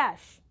D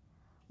dash.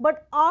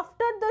 But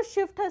after the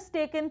shift has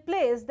taken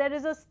place, there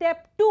is a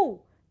step 2,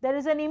 there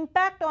is an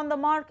impact on the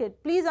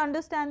market. Please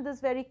understand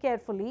this very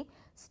carefully.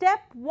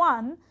 Step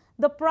 1,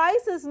 the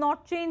price is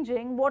not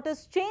changing. What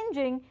is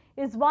changing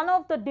is one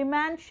of the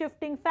demand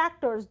shifting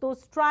factors,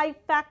 those strive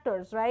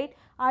factors, right?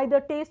 Either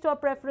taste or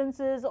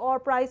preferences or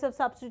price of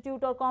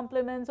substitute or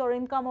complements or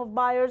income of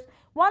buyers,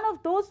 one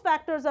of those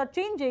factors are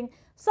changing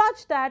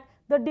such that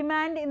the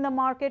demand in the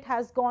market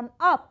has gone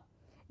up.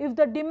 If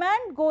the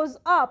demand goes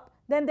up,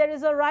 then there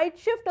is a right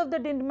shift of the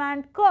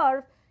demand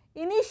curve.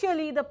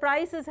 Initially, the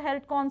price is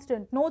held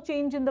constant, no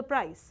change in the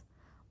price.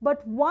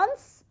 But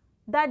once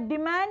that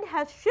demand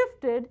has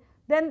shifted,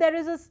 then there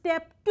is a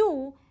step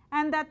 2,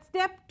 and that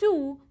step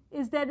 2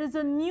 is there is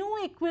a new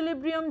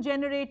equilibrium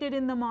generated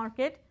in the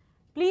market.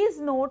 Please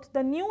note,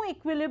 the new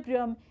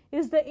equilibrium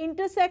is the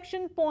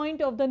intersection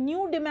point of the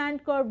new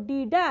demand curve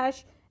D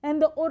dash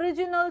and the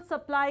original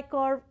supply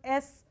curve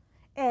S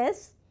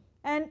S,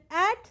 and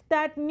at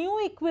that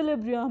new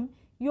equilibrium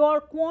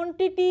your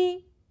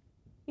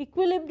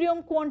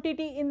equilibrium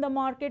quantity in the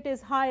market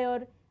is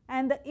higher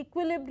and the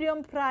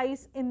equilibrium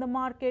price in the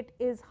market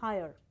is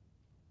higher.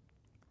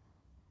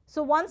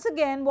 So once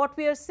again, what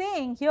we are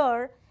saying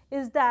here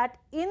is that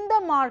in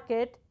the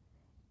market,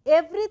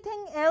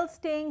 everything else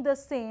staying the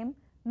same,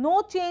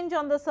 no change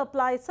on the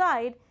supply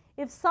side.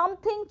 If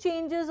something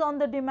changes on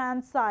the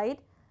demand side,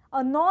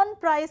 a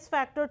non-price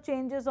factor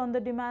changes on the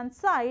demand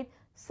side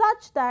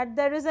such that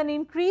there is an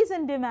increase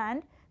in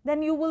demand,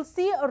 then you will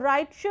see a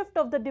right shift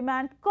of the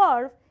demand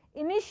curve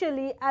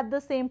initially at the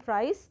same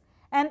price,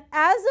 and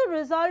as a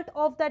result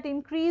of that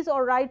increase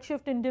or right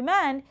shift in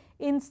demand,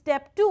 in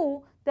step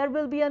 2 there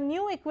will be a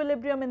new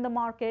equilibrium in the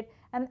market,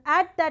 and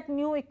at that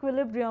new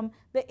equilibrium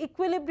the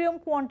equilibrium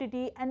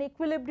quantity and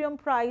equilibrium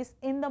price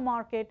in the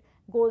market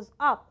goes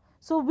up.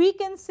 So we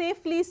can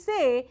safely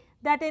say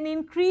that an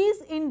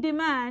increase in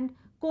demand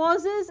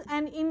causes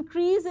an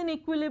increase in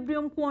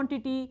equilibrium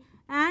quantity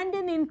and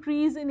an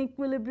increase in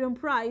equilibrium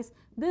price.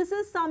 This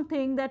is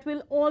something that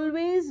will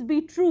always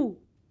be true.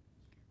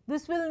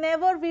 This will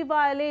never be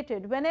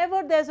violated.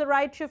 Whenever there is a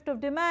right shift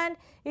of demand,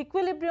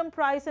 equilibrium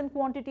price and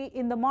quantity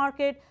in the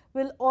market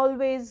will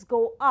always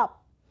go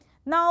up.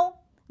 Now,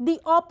 the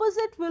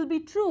opposite will be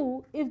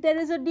true if there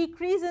is a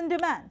decrease in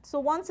demand. So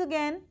once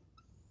again,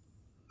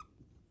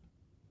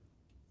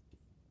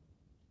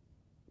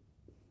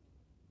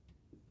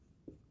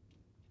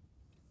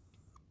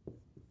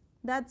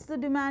 that's the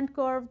demand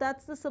curve,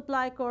 that's the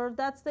supply curve,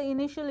 that's the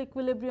initial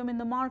equilibrium in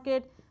the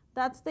market,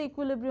 that's the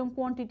equilibrium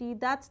quantity,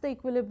 that's the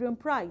equilibrium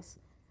price.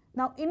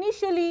 Now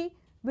initially,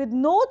 with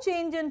no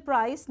change in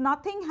price,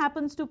 nothing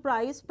happens to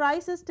price,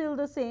 price is still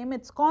the same,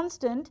 it's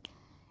constant.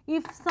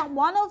 If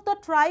one of the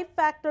tribe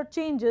factor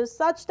changes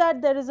such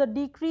that there is a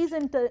decrease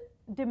in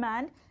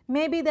demand,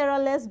 maybe there are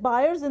less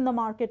buyers in the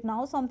market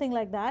now, something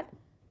like that.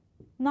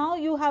 Now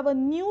you have a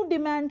new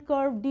demand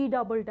curve D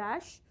double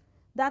dash,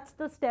 that's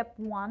the step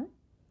 1.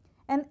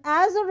 And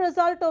as a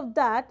result of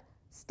that,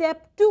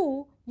 step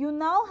 2, you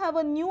now have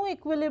a new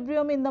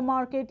equilibrium in the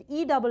market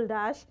E double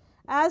dash,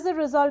 as a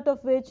result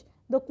of which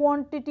the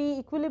quantity,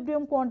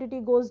 equilibrium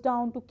quantity goes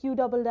down to Q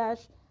double dash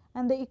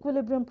and the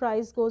equilibrium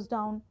price goes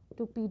down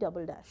to P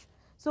double dash.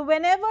 So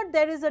whenever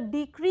there is a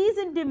decrease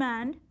in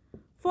demand,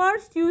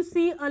 first you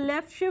see a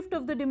left shift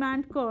of the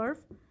demand curve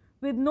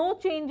with no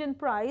change in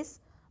price,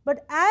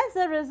 but as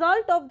a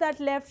result of that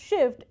left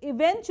shift,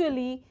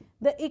 eventually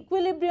the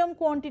equilibrium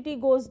quantity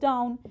goes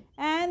down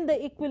and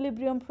the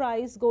equilibrium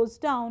price goes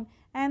down,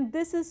 and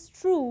this is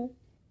true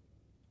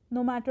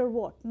no matter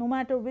what, no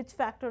matter which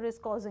factor is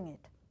causing it.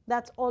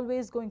 That's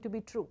always going to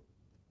be true.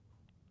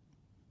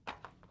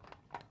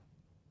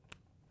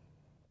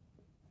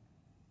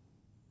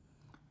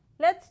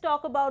 Let's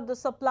talk about the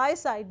supply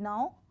side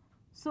now.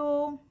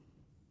 So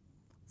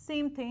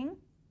same thing,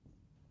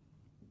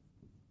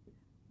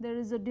 there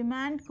is a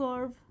demand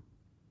curve,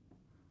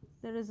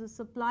 there is a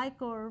supply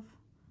curve,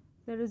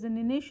 there is an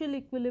initial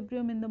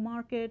equilibrium in the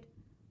market,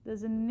 there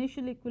is an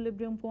initial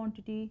equilibrium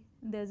quantity,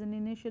 and there is an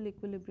initial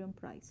equilibrium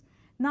price.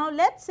 Now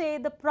let's say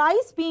the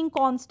price being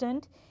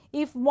constant,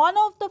 if one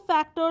of the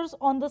factors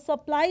on the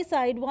supply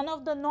side, one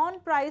of the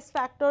non-price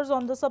factors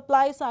on the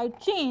supply side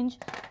change,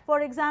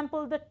 for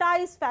example the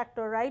ties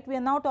factor, right, we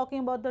are now talking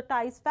about the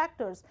ties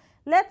factors.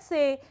 Let's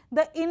say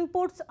the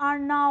inputs are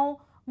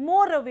now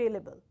more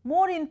available,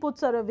 more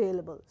inputs are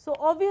available. So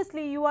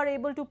obviously you are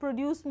able to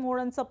produce more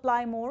and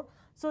supply more.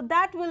 So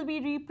that will be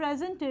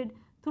represented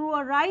through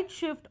a right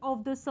shift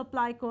of this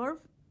supply curve,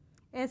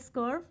 S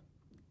curve,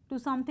 to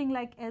something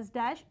like S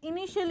dash.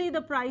 Initially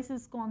the price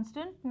is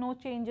constant, no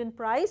change in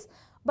price,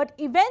 but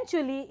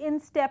eventually in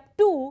step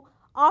 2,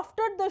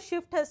 after the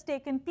shift has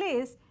taken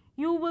place,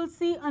 you will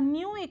see a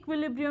new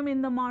equilibrium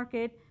in the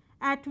market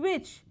at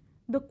which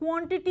the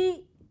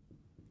quantity,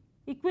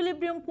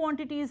 equilibrium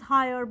quantity is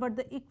higher, but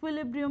the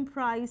equilibrium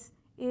price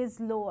is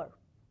lower,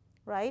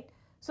 right.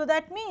 So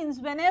that means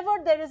whenever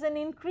there is an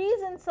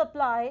increase in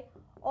supply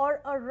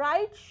or a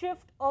right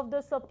shift of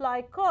the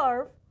supply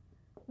curve,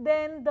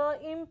 then the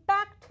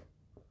impact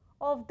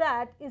of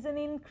that is an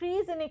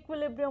increase in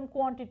equilibrium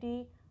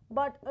quantity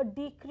but a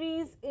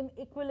decrease in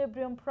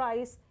equilibrium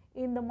price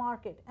in the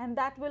market, and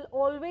that will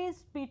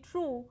always be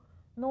true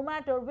no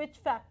matter which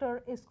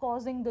factor is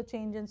causing the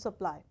change in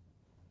supply.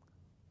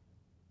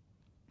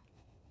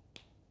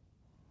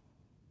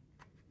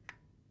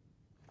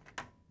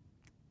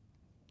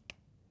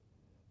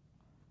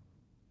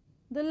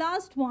 The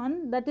last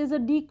one, that is a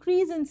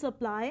decrease in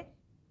supply.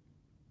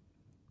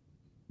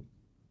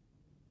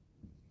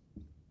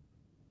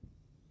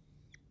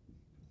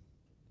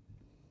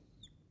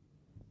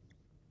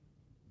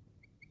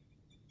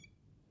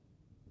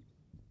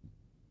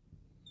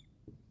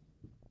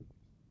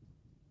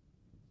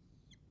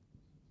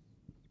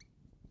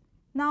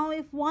 Now,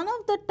 if one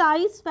of the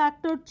ties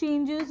factor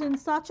changes in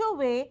such a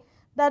way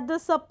that the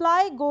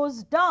supply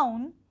goes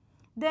down,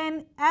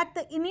 then at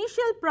the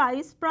initial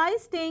price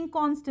staying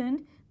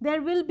constant,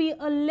 there will be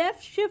a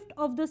left shift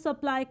of the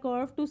supply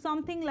curve to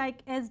something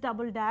like S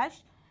double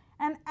dash,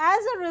 and as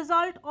a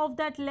result of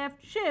that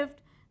left shift,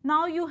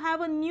 now you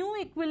have a new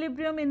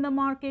equilibrium in the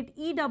market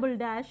E double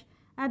dash.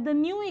 At the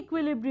new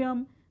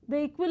equilibrium,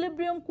 the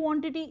equilibrium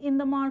quantity in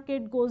the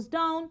market goes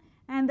down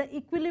and the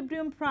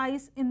equilibrium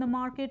price in the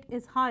market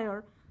is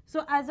higher.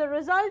 So, as a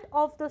result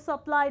of the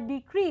supply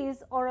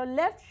decrease or a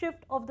left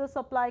shift of the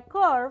supply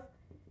curve,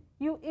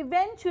 you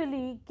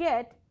eventually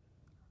get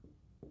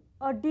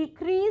a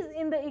decrease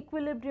in the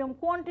equilibrium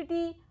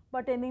quantity,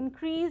 but an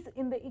increase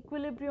in the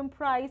equilibrium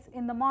price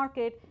in the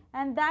market,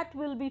 and that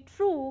will be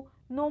true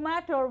no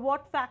matter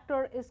what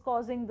factor is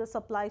causing the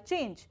supply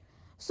change.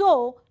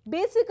 So,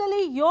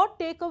 basically your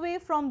takeaway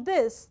from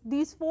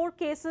these 4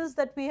 cases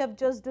that we have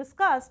just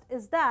discussed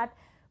is that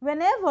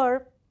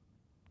whenever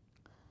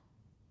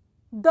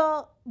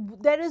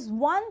there is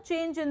one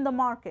change in the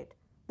market,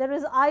 there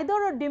is either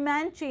a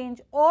demand change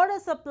or a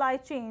supply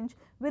change,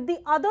 with the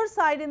other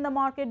side in the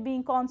market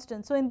being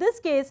constant. So, in this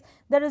case,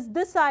 there is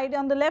this side,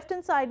 on the left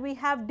hand side we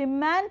have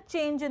demand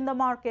change in the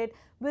market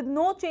with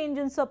no change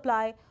in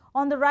supply.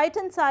 On the right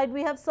hand side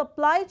we have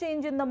supply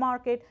change in the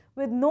market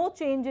with no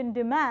change in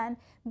demand.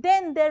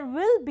 Then there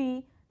will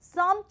be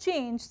some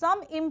change,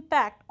 some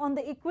impact on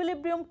the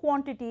equilibrium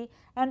quantity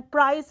and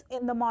price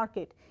in the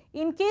market.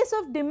 In case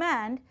of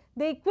demand,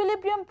 the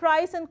equilibrium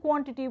price and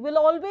quantity will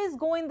always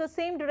go in the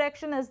same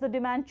direction as the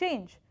demand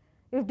change.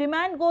 If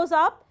demand goes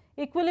up,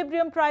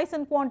 equilibrium price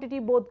and quantity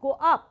both go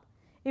up.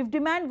 If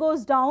demand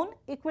goes down,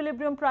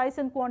 equilibrium price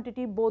and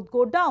quantity both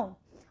go down.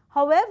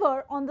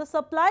 However, on the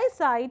supply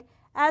side,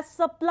 as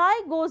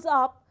supply goes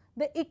up,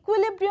 the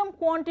equilibrium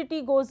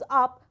quantity goes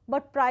up,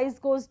 but price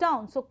goes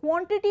down. So,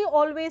 quantity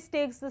always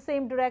takes the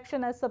same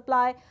direction as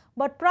supply,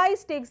 but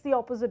price takes the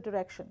opposite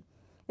direction.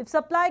 If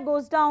supply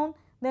goes down,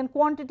 then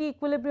quantity,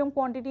 equilibrium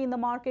quantity in the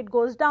market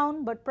goes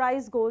down, but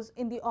price goes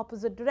in the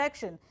opposite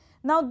direction.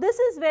 Now, this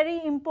is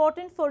very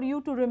important for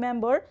you to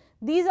remember.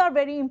 These are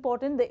very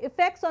important. The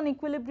effects on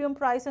equilibrium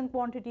price and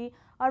quantity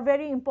are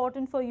very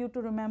important for you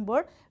to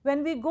remember.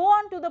 When we go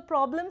on to the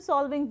problem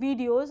solving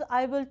videos,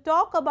 I will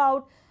talk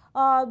about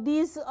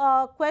these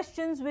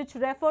questions which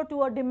refer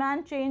to a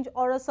demand change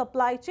or a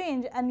supply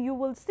change, and you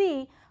will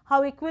see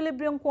how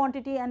equilibrium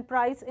quantity and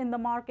price in the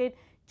market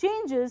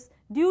changes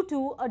due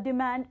to a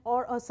demand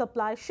or a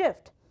supply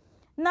shift.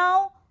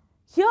 Now,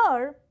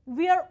 here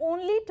we are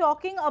only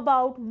talking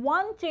about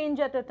one change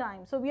at a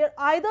time. So, we are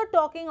either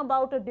talking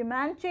about a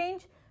demand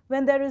change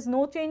when there is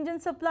no change in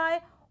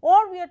supply,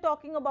 or we are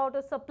talking about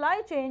a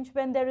supply change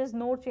when there is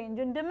no change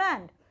in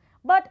demand.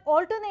 But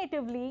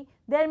alternatively,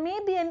 there may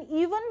be an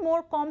even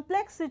more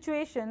complex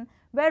situation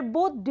where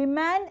both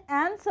demand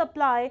and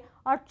supply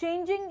are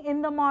changing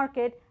in the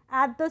market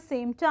at the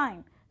same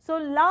time. So,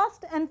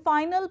 last and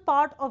final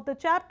part of the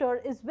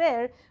chapter is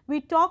where we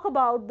talk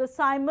about the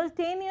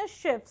simultaneous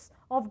shifts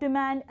of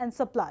demand and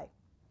supply.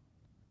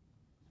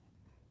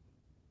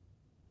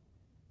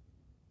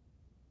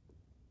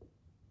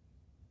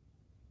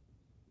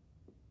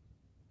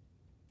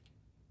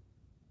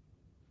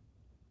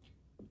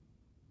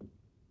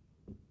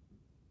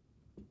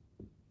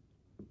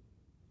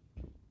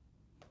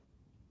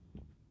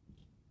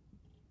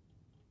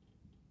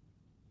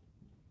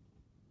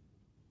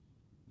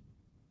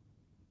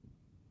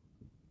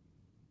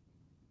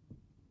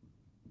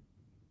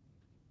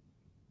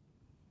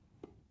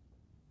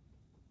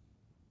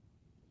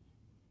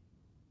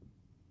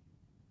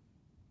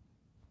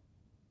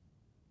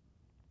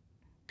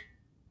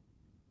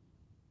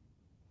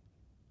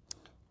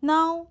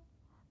 Now,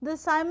 the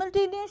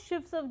simultaneous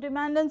shifts of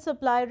demand and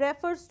supply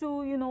refers to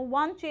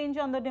one change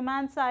on the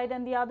demand side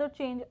and the other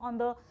change on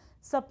the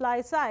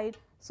supply side.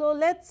 So,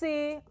 let us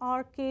say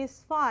our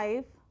case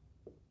 5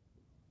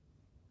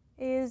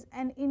 is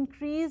an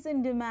increase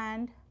in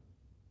demand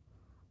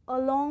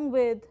along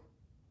with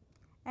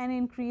an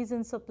increase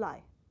in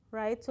supply,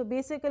 right. So,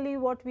 basically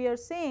what we are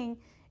saying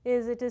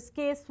is it is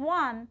case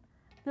 1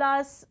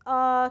 plus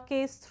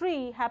case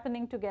 3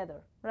 happening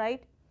together,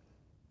 right.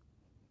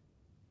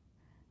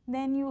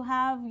 Then you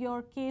have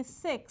your case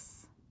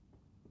 6.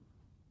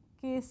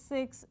 Case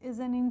 6 is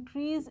an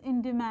increase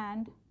in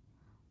demand,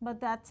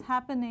 but that is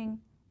happening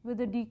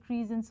with a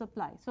decrease in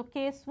supply. So,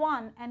 case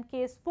 1 and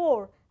case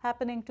 4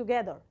 happening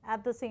together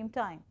at the same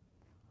time.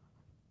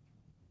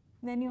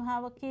 Then you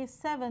have a case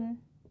 7,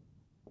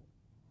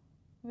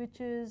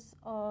 which is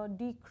a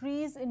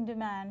decrease in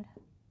demand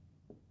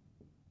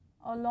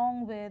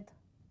along with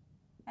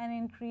an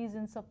increase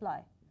in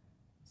supply.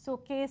 So,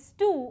 case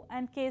 2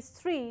 and case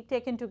 3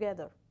 taken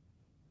together.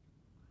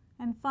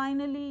 And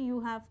finally, you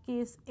have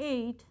case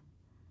 8,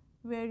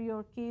 where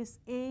your case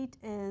 8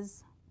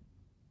 is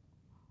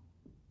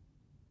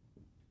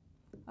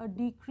a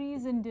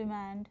decrease in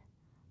demand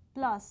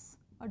plus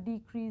a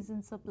decrease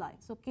in supply.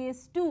 So,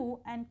 case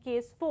 2 and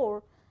case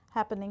 4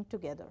 happening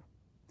together.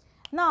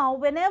 Now,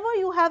 whenever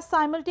you have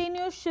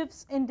simultaneous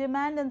shifts in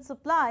demand and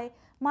supply,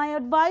 my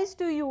advice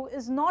to you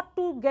is not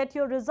to get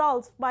your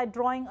results by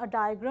drawing a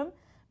diagram,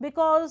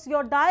 because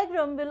your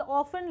diagram will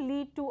often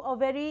lead to a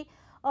very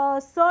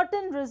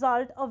certain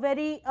result, a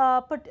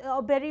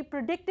very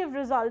predictive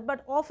result,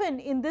 but often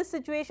in this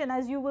situation,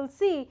 as you will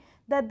see,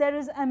 that there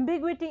is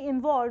ambiguity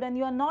involved and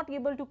you are not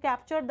able to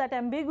capture that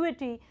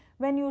ambiguity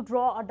when you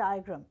draw a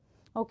diagram.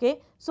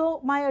 Okay. So,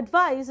 my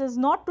advice is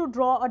not to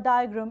draw a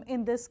diagram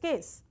in this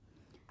case.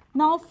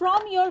 Now,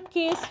 from your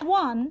case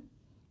 1,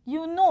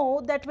 you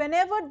know that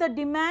whenever the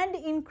demand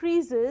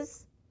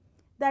increases,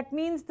 that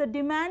means the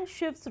demand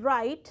shifts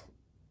right.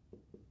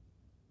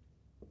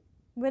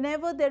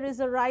 Whenever there is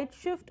a right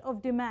shift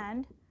of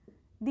demand,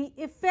 the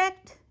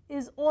effect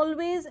is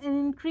always an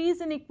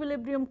increase in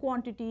equilibrium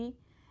quantity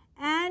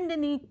and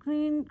an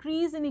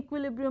increase in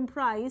equilibrium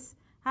price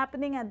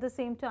happening at the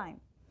same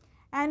time.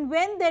 And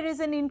when there is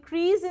an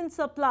increase in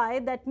supply,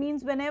 that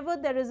means whenever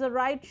there is a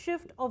right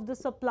shift of the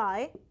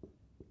supply,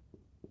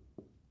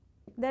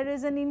 there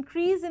is an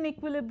increase in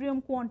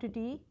equilibrium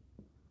quantity,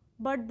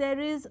 but there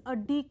is a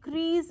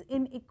decrease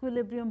in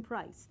equilibrium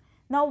price.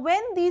 Now,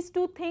 when these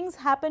two things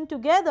happen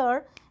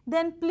together,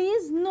 then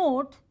please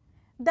note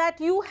that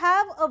you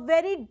have a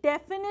very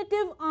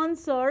definitive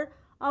answer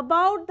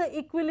about the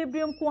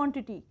equilibrium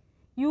quantity.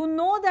 You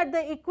know that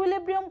the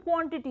equilibrium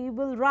quantity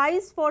will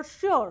rise for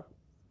sure,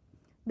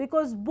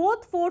 because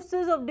both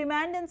forces of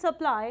demand and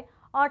supply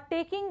are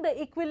taking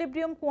the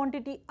equilibrium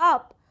quantity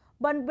up,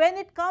 but when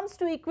it comes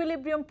to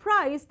equilibrium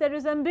price, there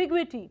is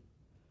ambiguity.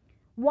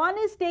 One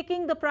is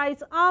taking the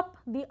price up,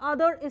 the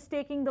other is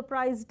taking the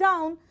price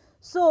down.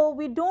 So,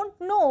 we do not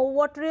know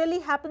what really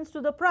happens to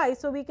the price.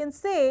 So, we can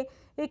say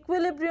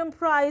equilibrium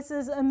price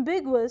is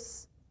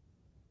ambiguous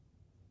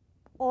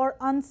or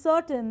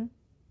uncertain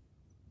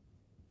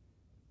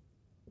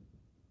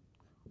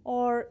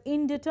or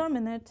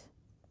indeterminate,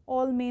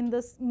 all mean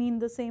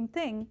the same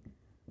thing.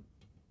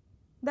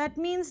 That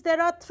means there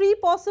are three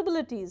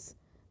possibilities.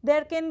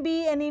 There can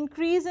be an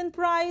increase in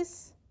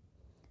price,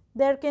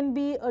 there can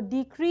be a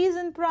decrease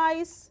in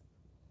price,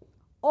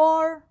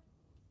 or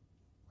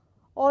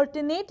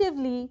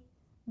alternatively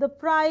the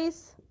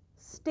price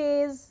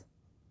stays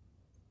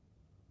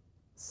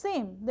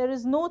same, there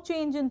is no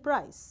change in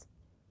price.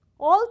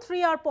 All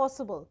three are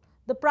possible.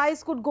 The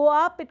price could go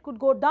up, it could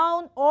go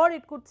down, or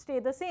it could stay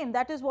the same.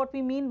 That is what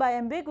we mean by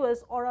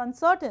ambiguous or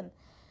uncertain.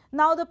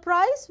 Now, the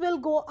price will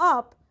go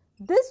up.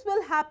 This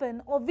will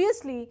happen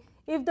obviously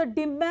if the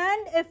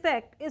demand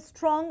effect is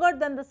stronger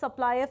than the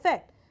supply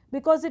effect,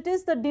 because it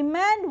is the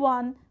demand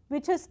one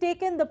which has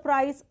taken the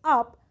price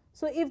up.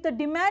 So, if the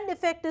demand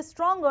effect is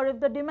stronger, if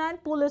the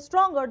demand pull is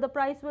stronger, the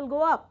price will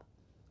go up.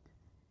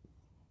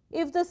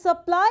 If the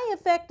supply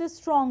effect is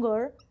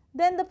stronger,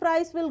 then the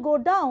price will go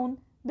down,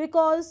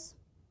 because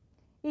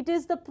it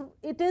is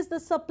the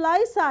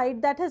supply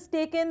side that has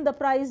taken the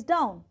price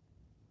down,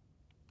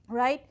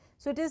 right.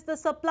 So, it is the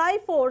supply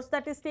force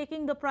that is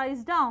taking the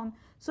price down.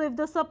 So, if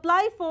the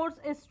supply force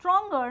is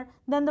stronger,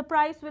 then the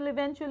price will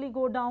eventually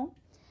go down.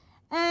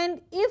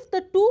 And if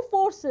the two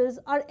forces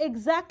are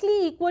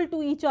exactly equal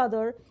to each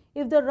other,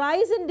 if the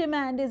rise in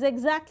demand is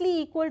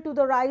exactly equal to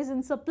the rise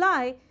in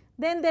supply,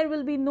 then there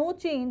will be no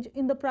change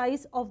in the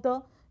price of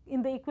the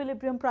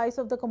equilibrium price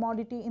of the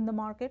commodity in the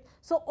market.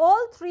 So,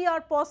 all three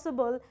are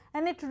possible,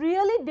 and it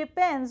really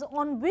depends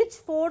on which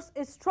force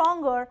is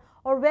stronger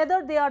or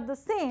whether they are the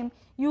same.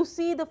 You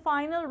see the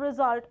final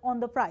result on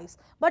the price,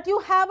 but you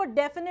have a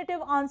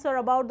definitive answer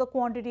about the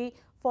quantity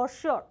for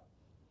sure.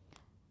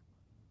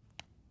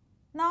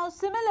 Now,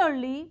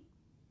 similarly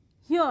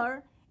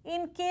here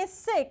in case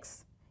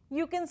 6,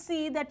 you can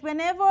see that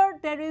whenever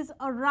there is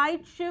a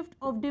right shift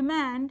of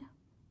demand,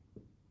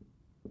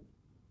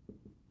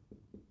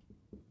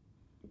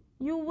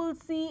 you will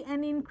see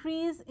an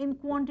increase in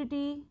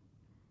quantity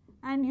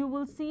and you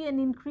will see an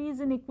increase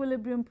in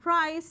equilibrium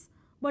price,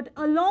 but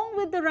along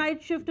with the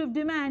right shift of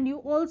demand, you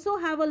also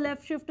have a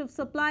left shift of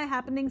supply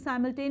happening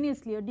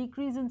simultaneously, a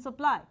decrease in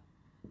supply.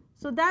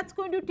 So, that is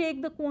going to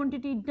take the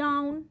quantity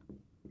down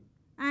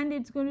and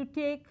it is going to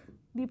take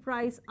the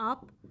price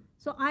up.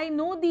 So, I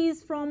know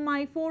these from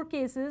my 4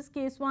 cases,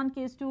 case 1,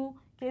 case 2,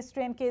 case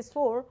 3 and case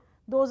 4.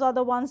 Those are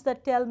the ones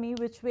that tell me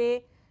which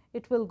way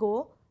it will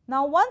go.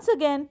 Now, once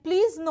again,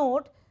 please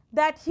note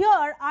that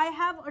here I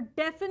have a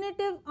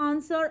definitive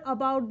answer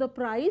about the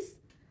price.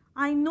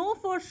 I know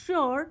for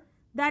sure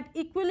that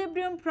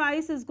equilibrium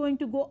price is going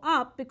to go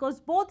up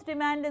because both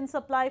demand and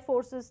supply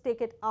forces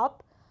take it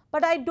up,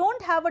 but I do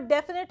not have a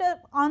definitive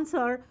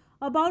answer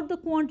about the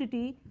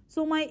quantity.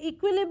 So, my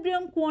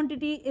equilibrium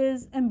quantity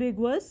is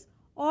ambiguous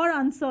or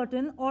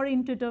uncertain or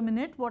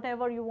indeterminate,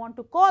 whatever you want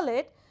to call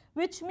it,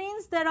 which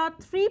means there are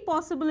 3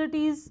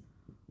 possibilities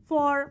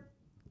for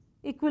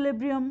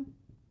equilibrium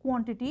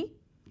quantity.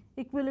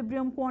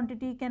 equilibrium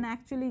quantity can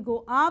actually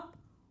go up,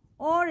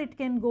 or it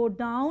can go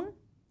down,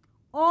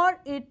 or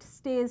it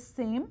stays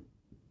same.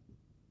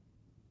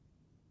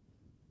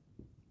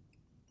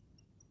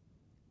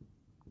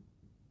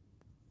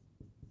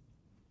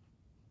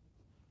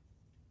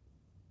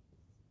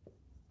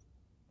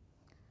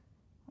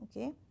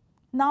 Okay.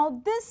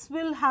 Now this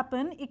will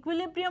happen,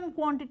 equilibrium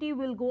quantity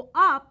will go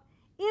up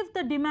if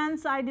the demand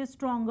side is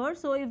stronger.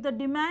 So if the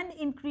demand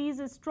increase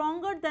is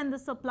stronger than the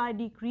supply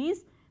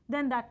decrease,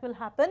 then that will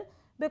happen,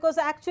 because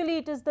actually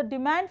it is the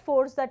demand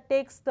force that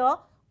takes the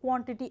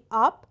quantity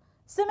up.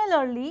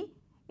 Similarly,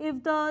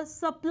 if the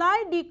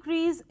supply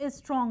decrease is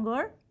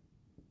stronger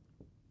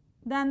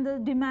than the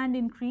demand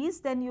increase,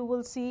 then you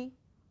will see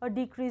a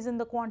decrease in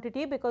the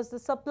quantity, because the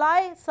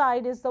supply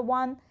side is the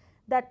one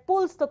that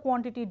pulls the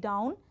quantity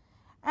down.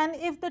 And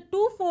if the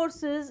two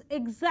forces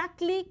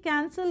exactly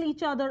cancel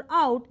each other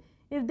out,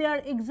 if they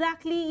are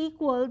exactly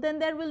equal, then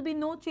there will be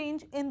no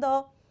change in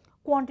the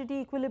quantity,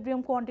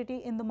 equilibrium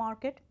quantity in the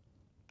market.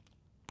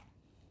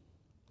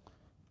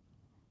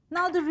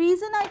 Now the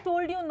reason I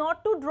told you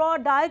not to draw a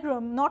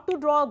diagram, not to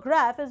draw a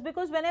graph, is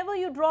because whenever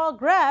you draw a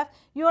graph,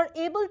 you are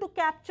able to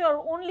capture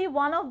only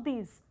one of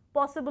these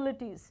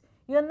possibilities.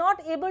 You are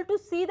not able to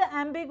see the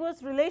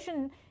ambiguous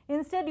relation.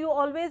 Instead, you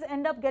always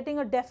end up getting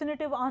a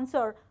definitive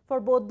answer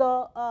for both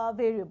the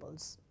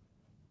variables.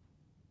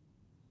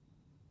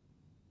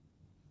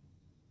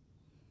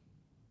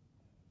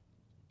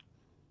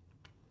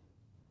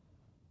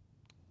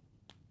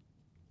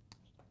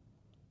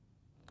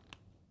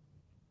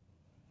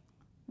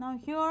 Now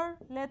here,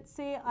 let's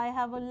say I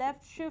have a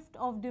left shift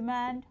of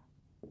demand,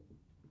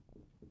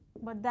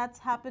 but that's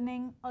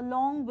happening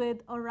along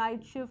with a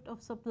right shift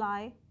of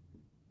supply.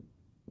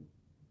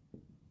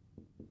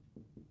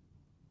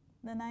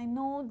 Then I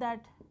know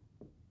that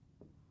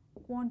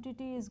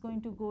quantity is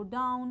going to go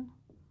down,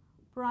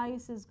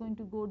 price is going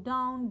to go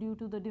down due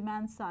to the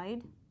demand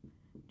side.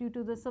 Due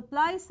to the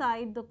supply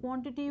side, the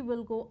quantity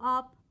will go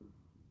up,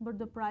 but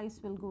the price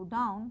will go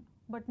down.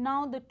 But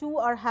now the two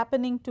are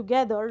happening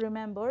together.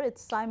 Remember,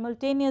 it's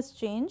simultaneous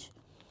change.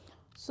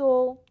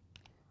 So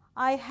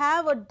I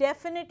have a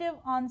definitive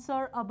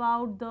answer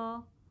about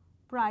the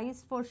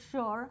price for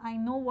sure. I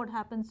know what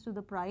happens to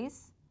the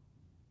price.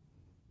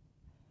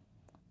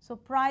 So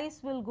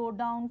price will go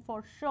down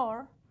for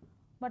sure,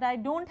 but I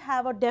don't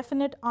have a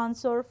definite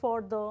answer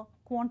for the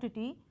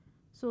quantity.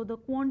 So the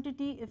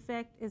quantity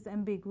effect is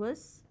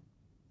ambiguous.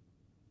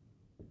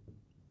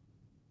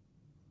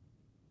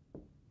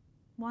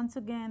 Once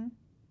again,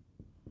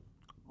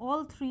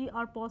 all three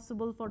are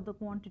possible for the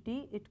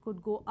quantity. It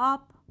could go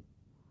up,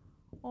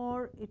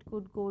 or it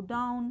could go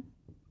down,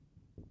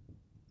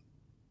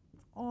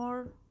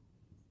 or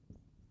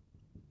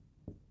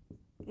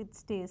it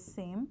stays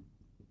same.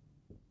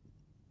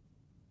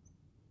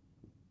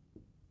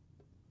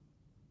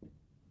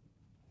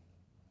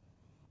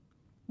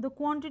 The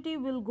quantity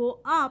will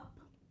go up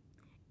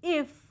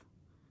if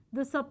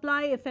the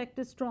supply effect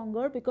is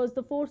stronger, because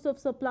the force of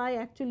supply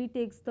actually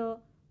takes the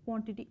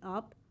quantity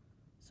up.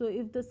 So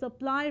if the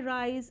supply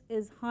rise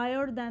is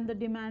higher than the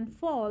demand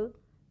fall,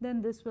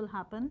 then this will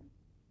happen.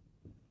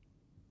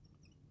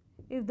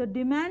 If the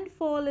demand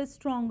fall is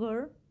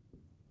stronger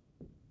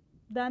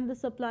than the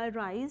supply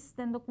rise,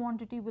 then the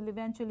quantity will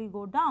eventually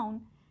go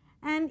down.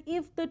 And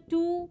if the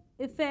two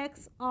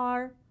effects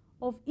are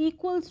of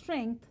equal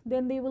strength,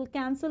 then they will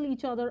cancel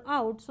each other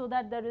out, so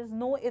that there is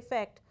no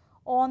effect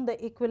on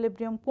the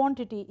equilibrium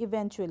quantity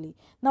eventually.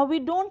 Now we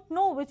don't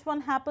know which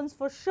one happens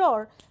for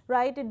sure,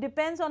 right? It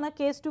depends on a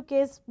case to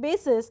case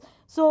basis.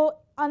 So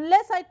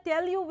unless I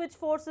tell you which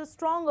force is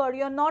stronger,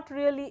 you are not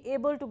really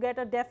able to get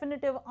a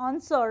definitive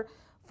answer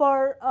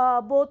for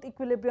both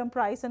equilibrium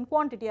price and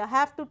quantity. I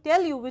have to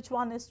tell you which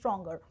one is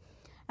stronger.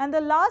 And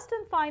the last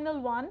and final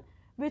one,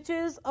 which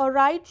is a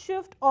right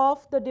shift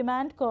of the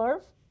demand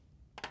curve.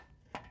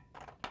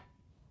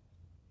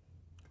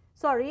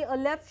 Sorry, a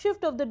left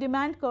shift of the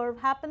demand curve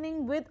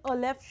happening with a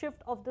left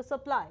shift of the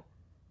supply.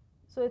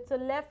 So it's a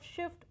left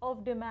shift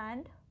of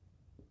demand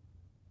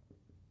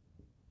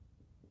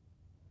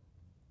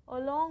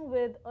along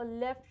with a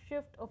left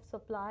shift of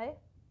supply.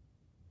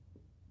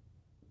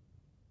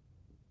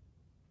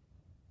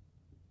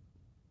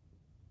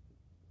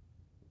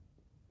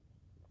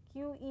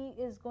 QE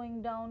is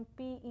going down,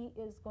 PE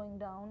is going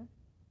down.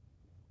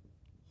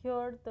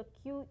 Here the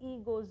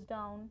QE goes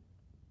down,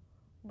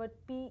 but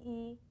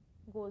PE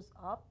goes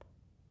up.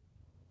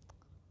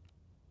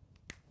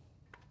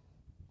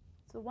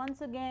 So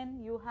once again,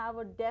 you have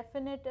a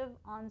definitive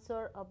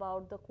answer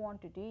about the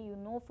quantity. You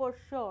know for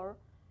sure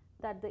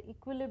that the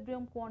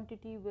equilibrium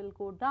quantity will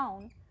go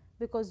down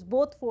because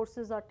both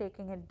forces are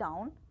taking it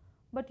down,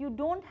 but you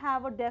don't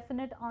have a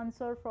definite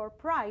answer for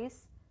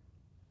price.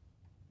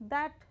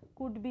 That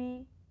could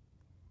be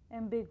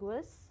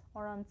ambiguous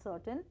or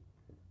uncertain.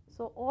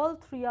 So all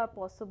three are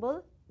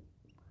possible.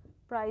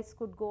 Price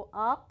could go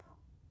up,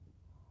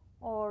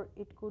 or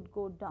it could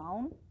go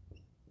down,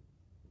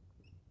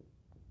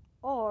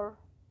 or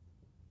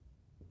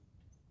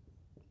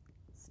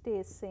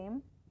stay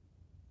same.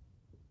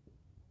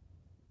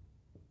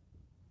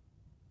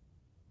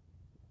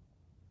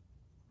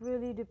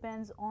 really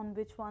depends on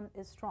which one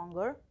is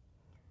stronger.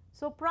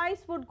 So,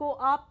 price would go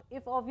up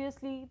if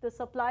obviously the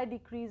supply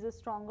decrease is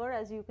stronger,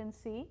 as you can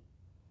see.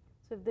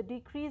 So, if the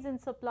decrease in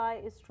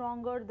supply is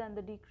stronger than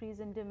the decrease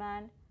in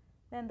demand,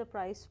 then the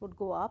price would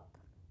go up.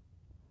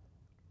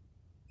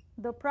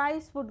 The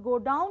price would go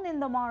down in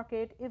the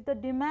market if the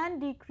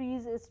demand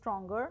decrease is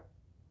stronger.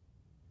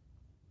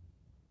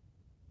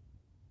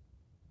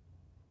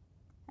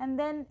 And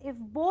then if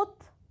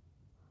both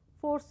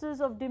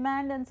forces of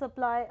demand and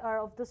supply are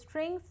of the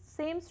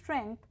same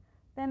strength,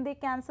 then they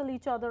cancel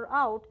each other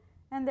out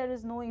and there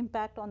is no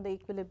impact on the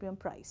equilibrium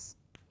price.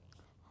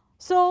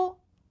 So,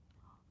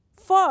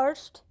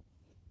 first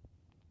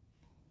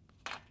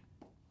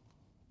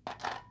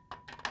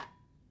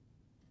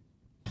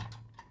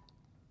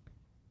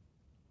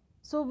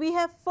we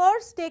have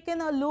first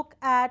taken a look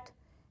at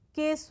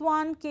case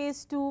 1,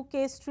 case 2,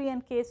 case 3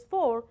 and case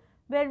 4,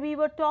 where we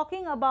were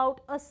talking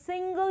about a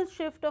single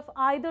shift of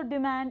either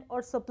demand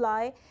or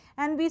supply,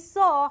 and we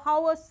saw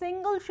how a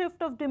single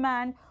shift of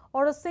demand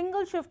or a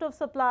single shift of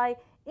supply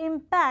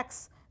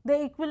impacts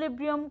the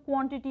equilibrium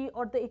quantity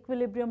or the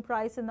equilibrium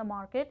price in the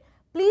market.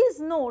 Please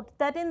note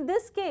that in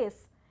this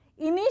case,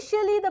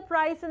 initially the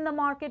price in the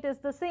market is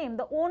the same,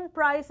 the own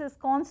price is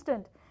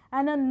constant,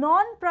 and a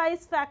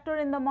non-price factor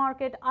in the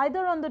market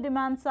either on the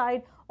demand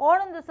side or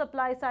on the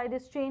supply side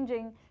is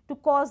changing to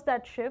cause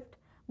that shift.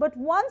 But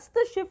once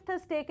the shift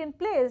has taken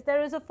place,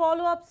 there is a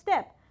follow-up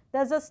step.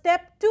 There is a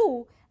step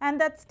 2, and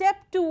that step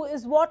 2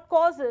 is what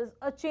causes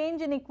a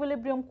change in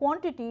equilibrium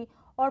quantity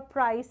or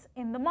price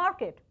in the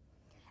market.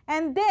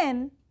 And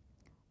then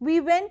we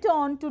went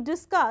on to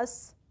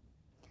discuss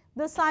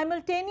the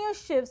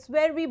simultaneous shifts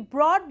where we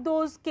brought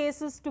those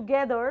cases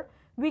together,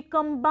 we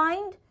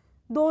combined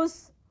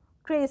those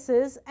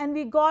cases and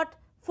we got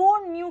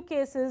 4 new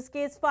cases,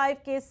 case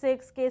 5, case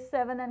 6, case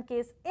 7 and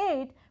case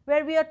 8,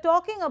 where we are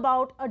talking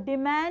about a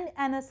demand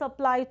and a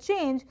supply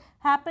change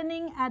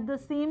happening at the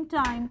same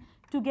time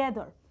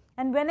together.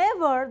 And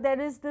whenever there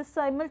is this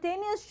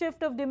simultaneous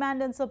shift of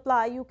demand and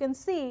supply, you can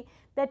see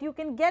that you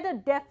can get a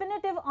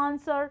definitive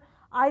answer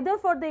either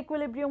for the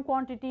equilibrium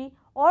quantity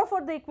or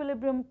for the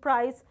equilibrium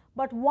price,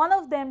 but one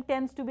of them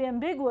tends to be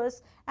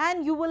ambiguous,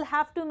 and you will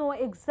have to know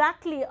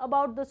exactly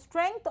about the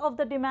strength of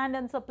the demand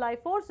and supply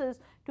forces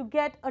to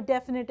get a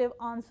definitive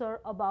answer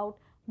about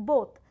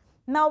both.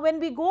 Now, when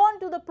we go on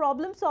to the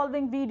problem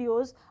solving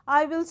videos,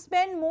 I will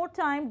spend more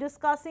time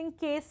discussing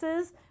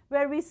cases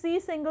where we see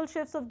single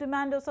shifts of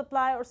demand or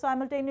supply or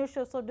simultaneous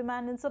shifts of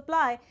demand and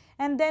supply,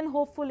 and then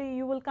hopefully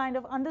you will kind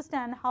of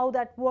understand how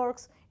that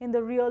works in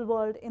the real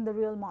world, in the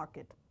real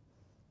market.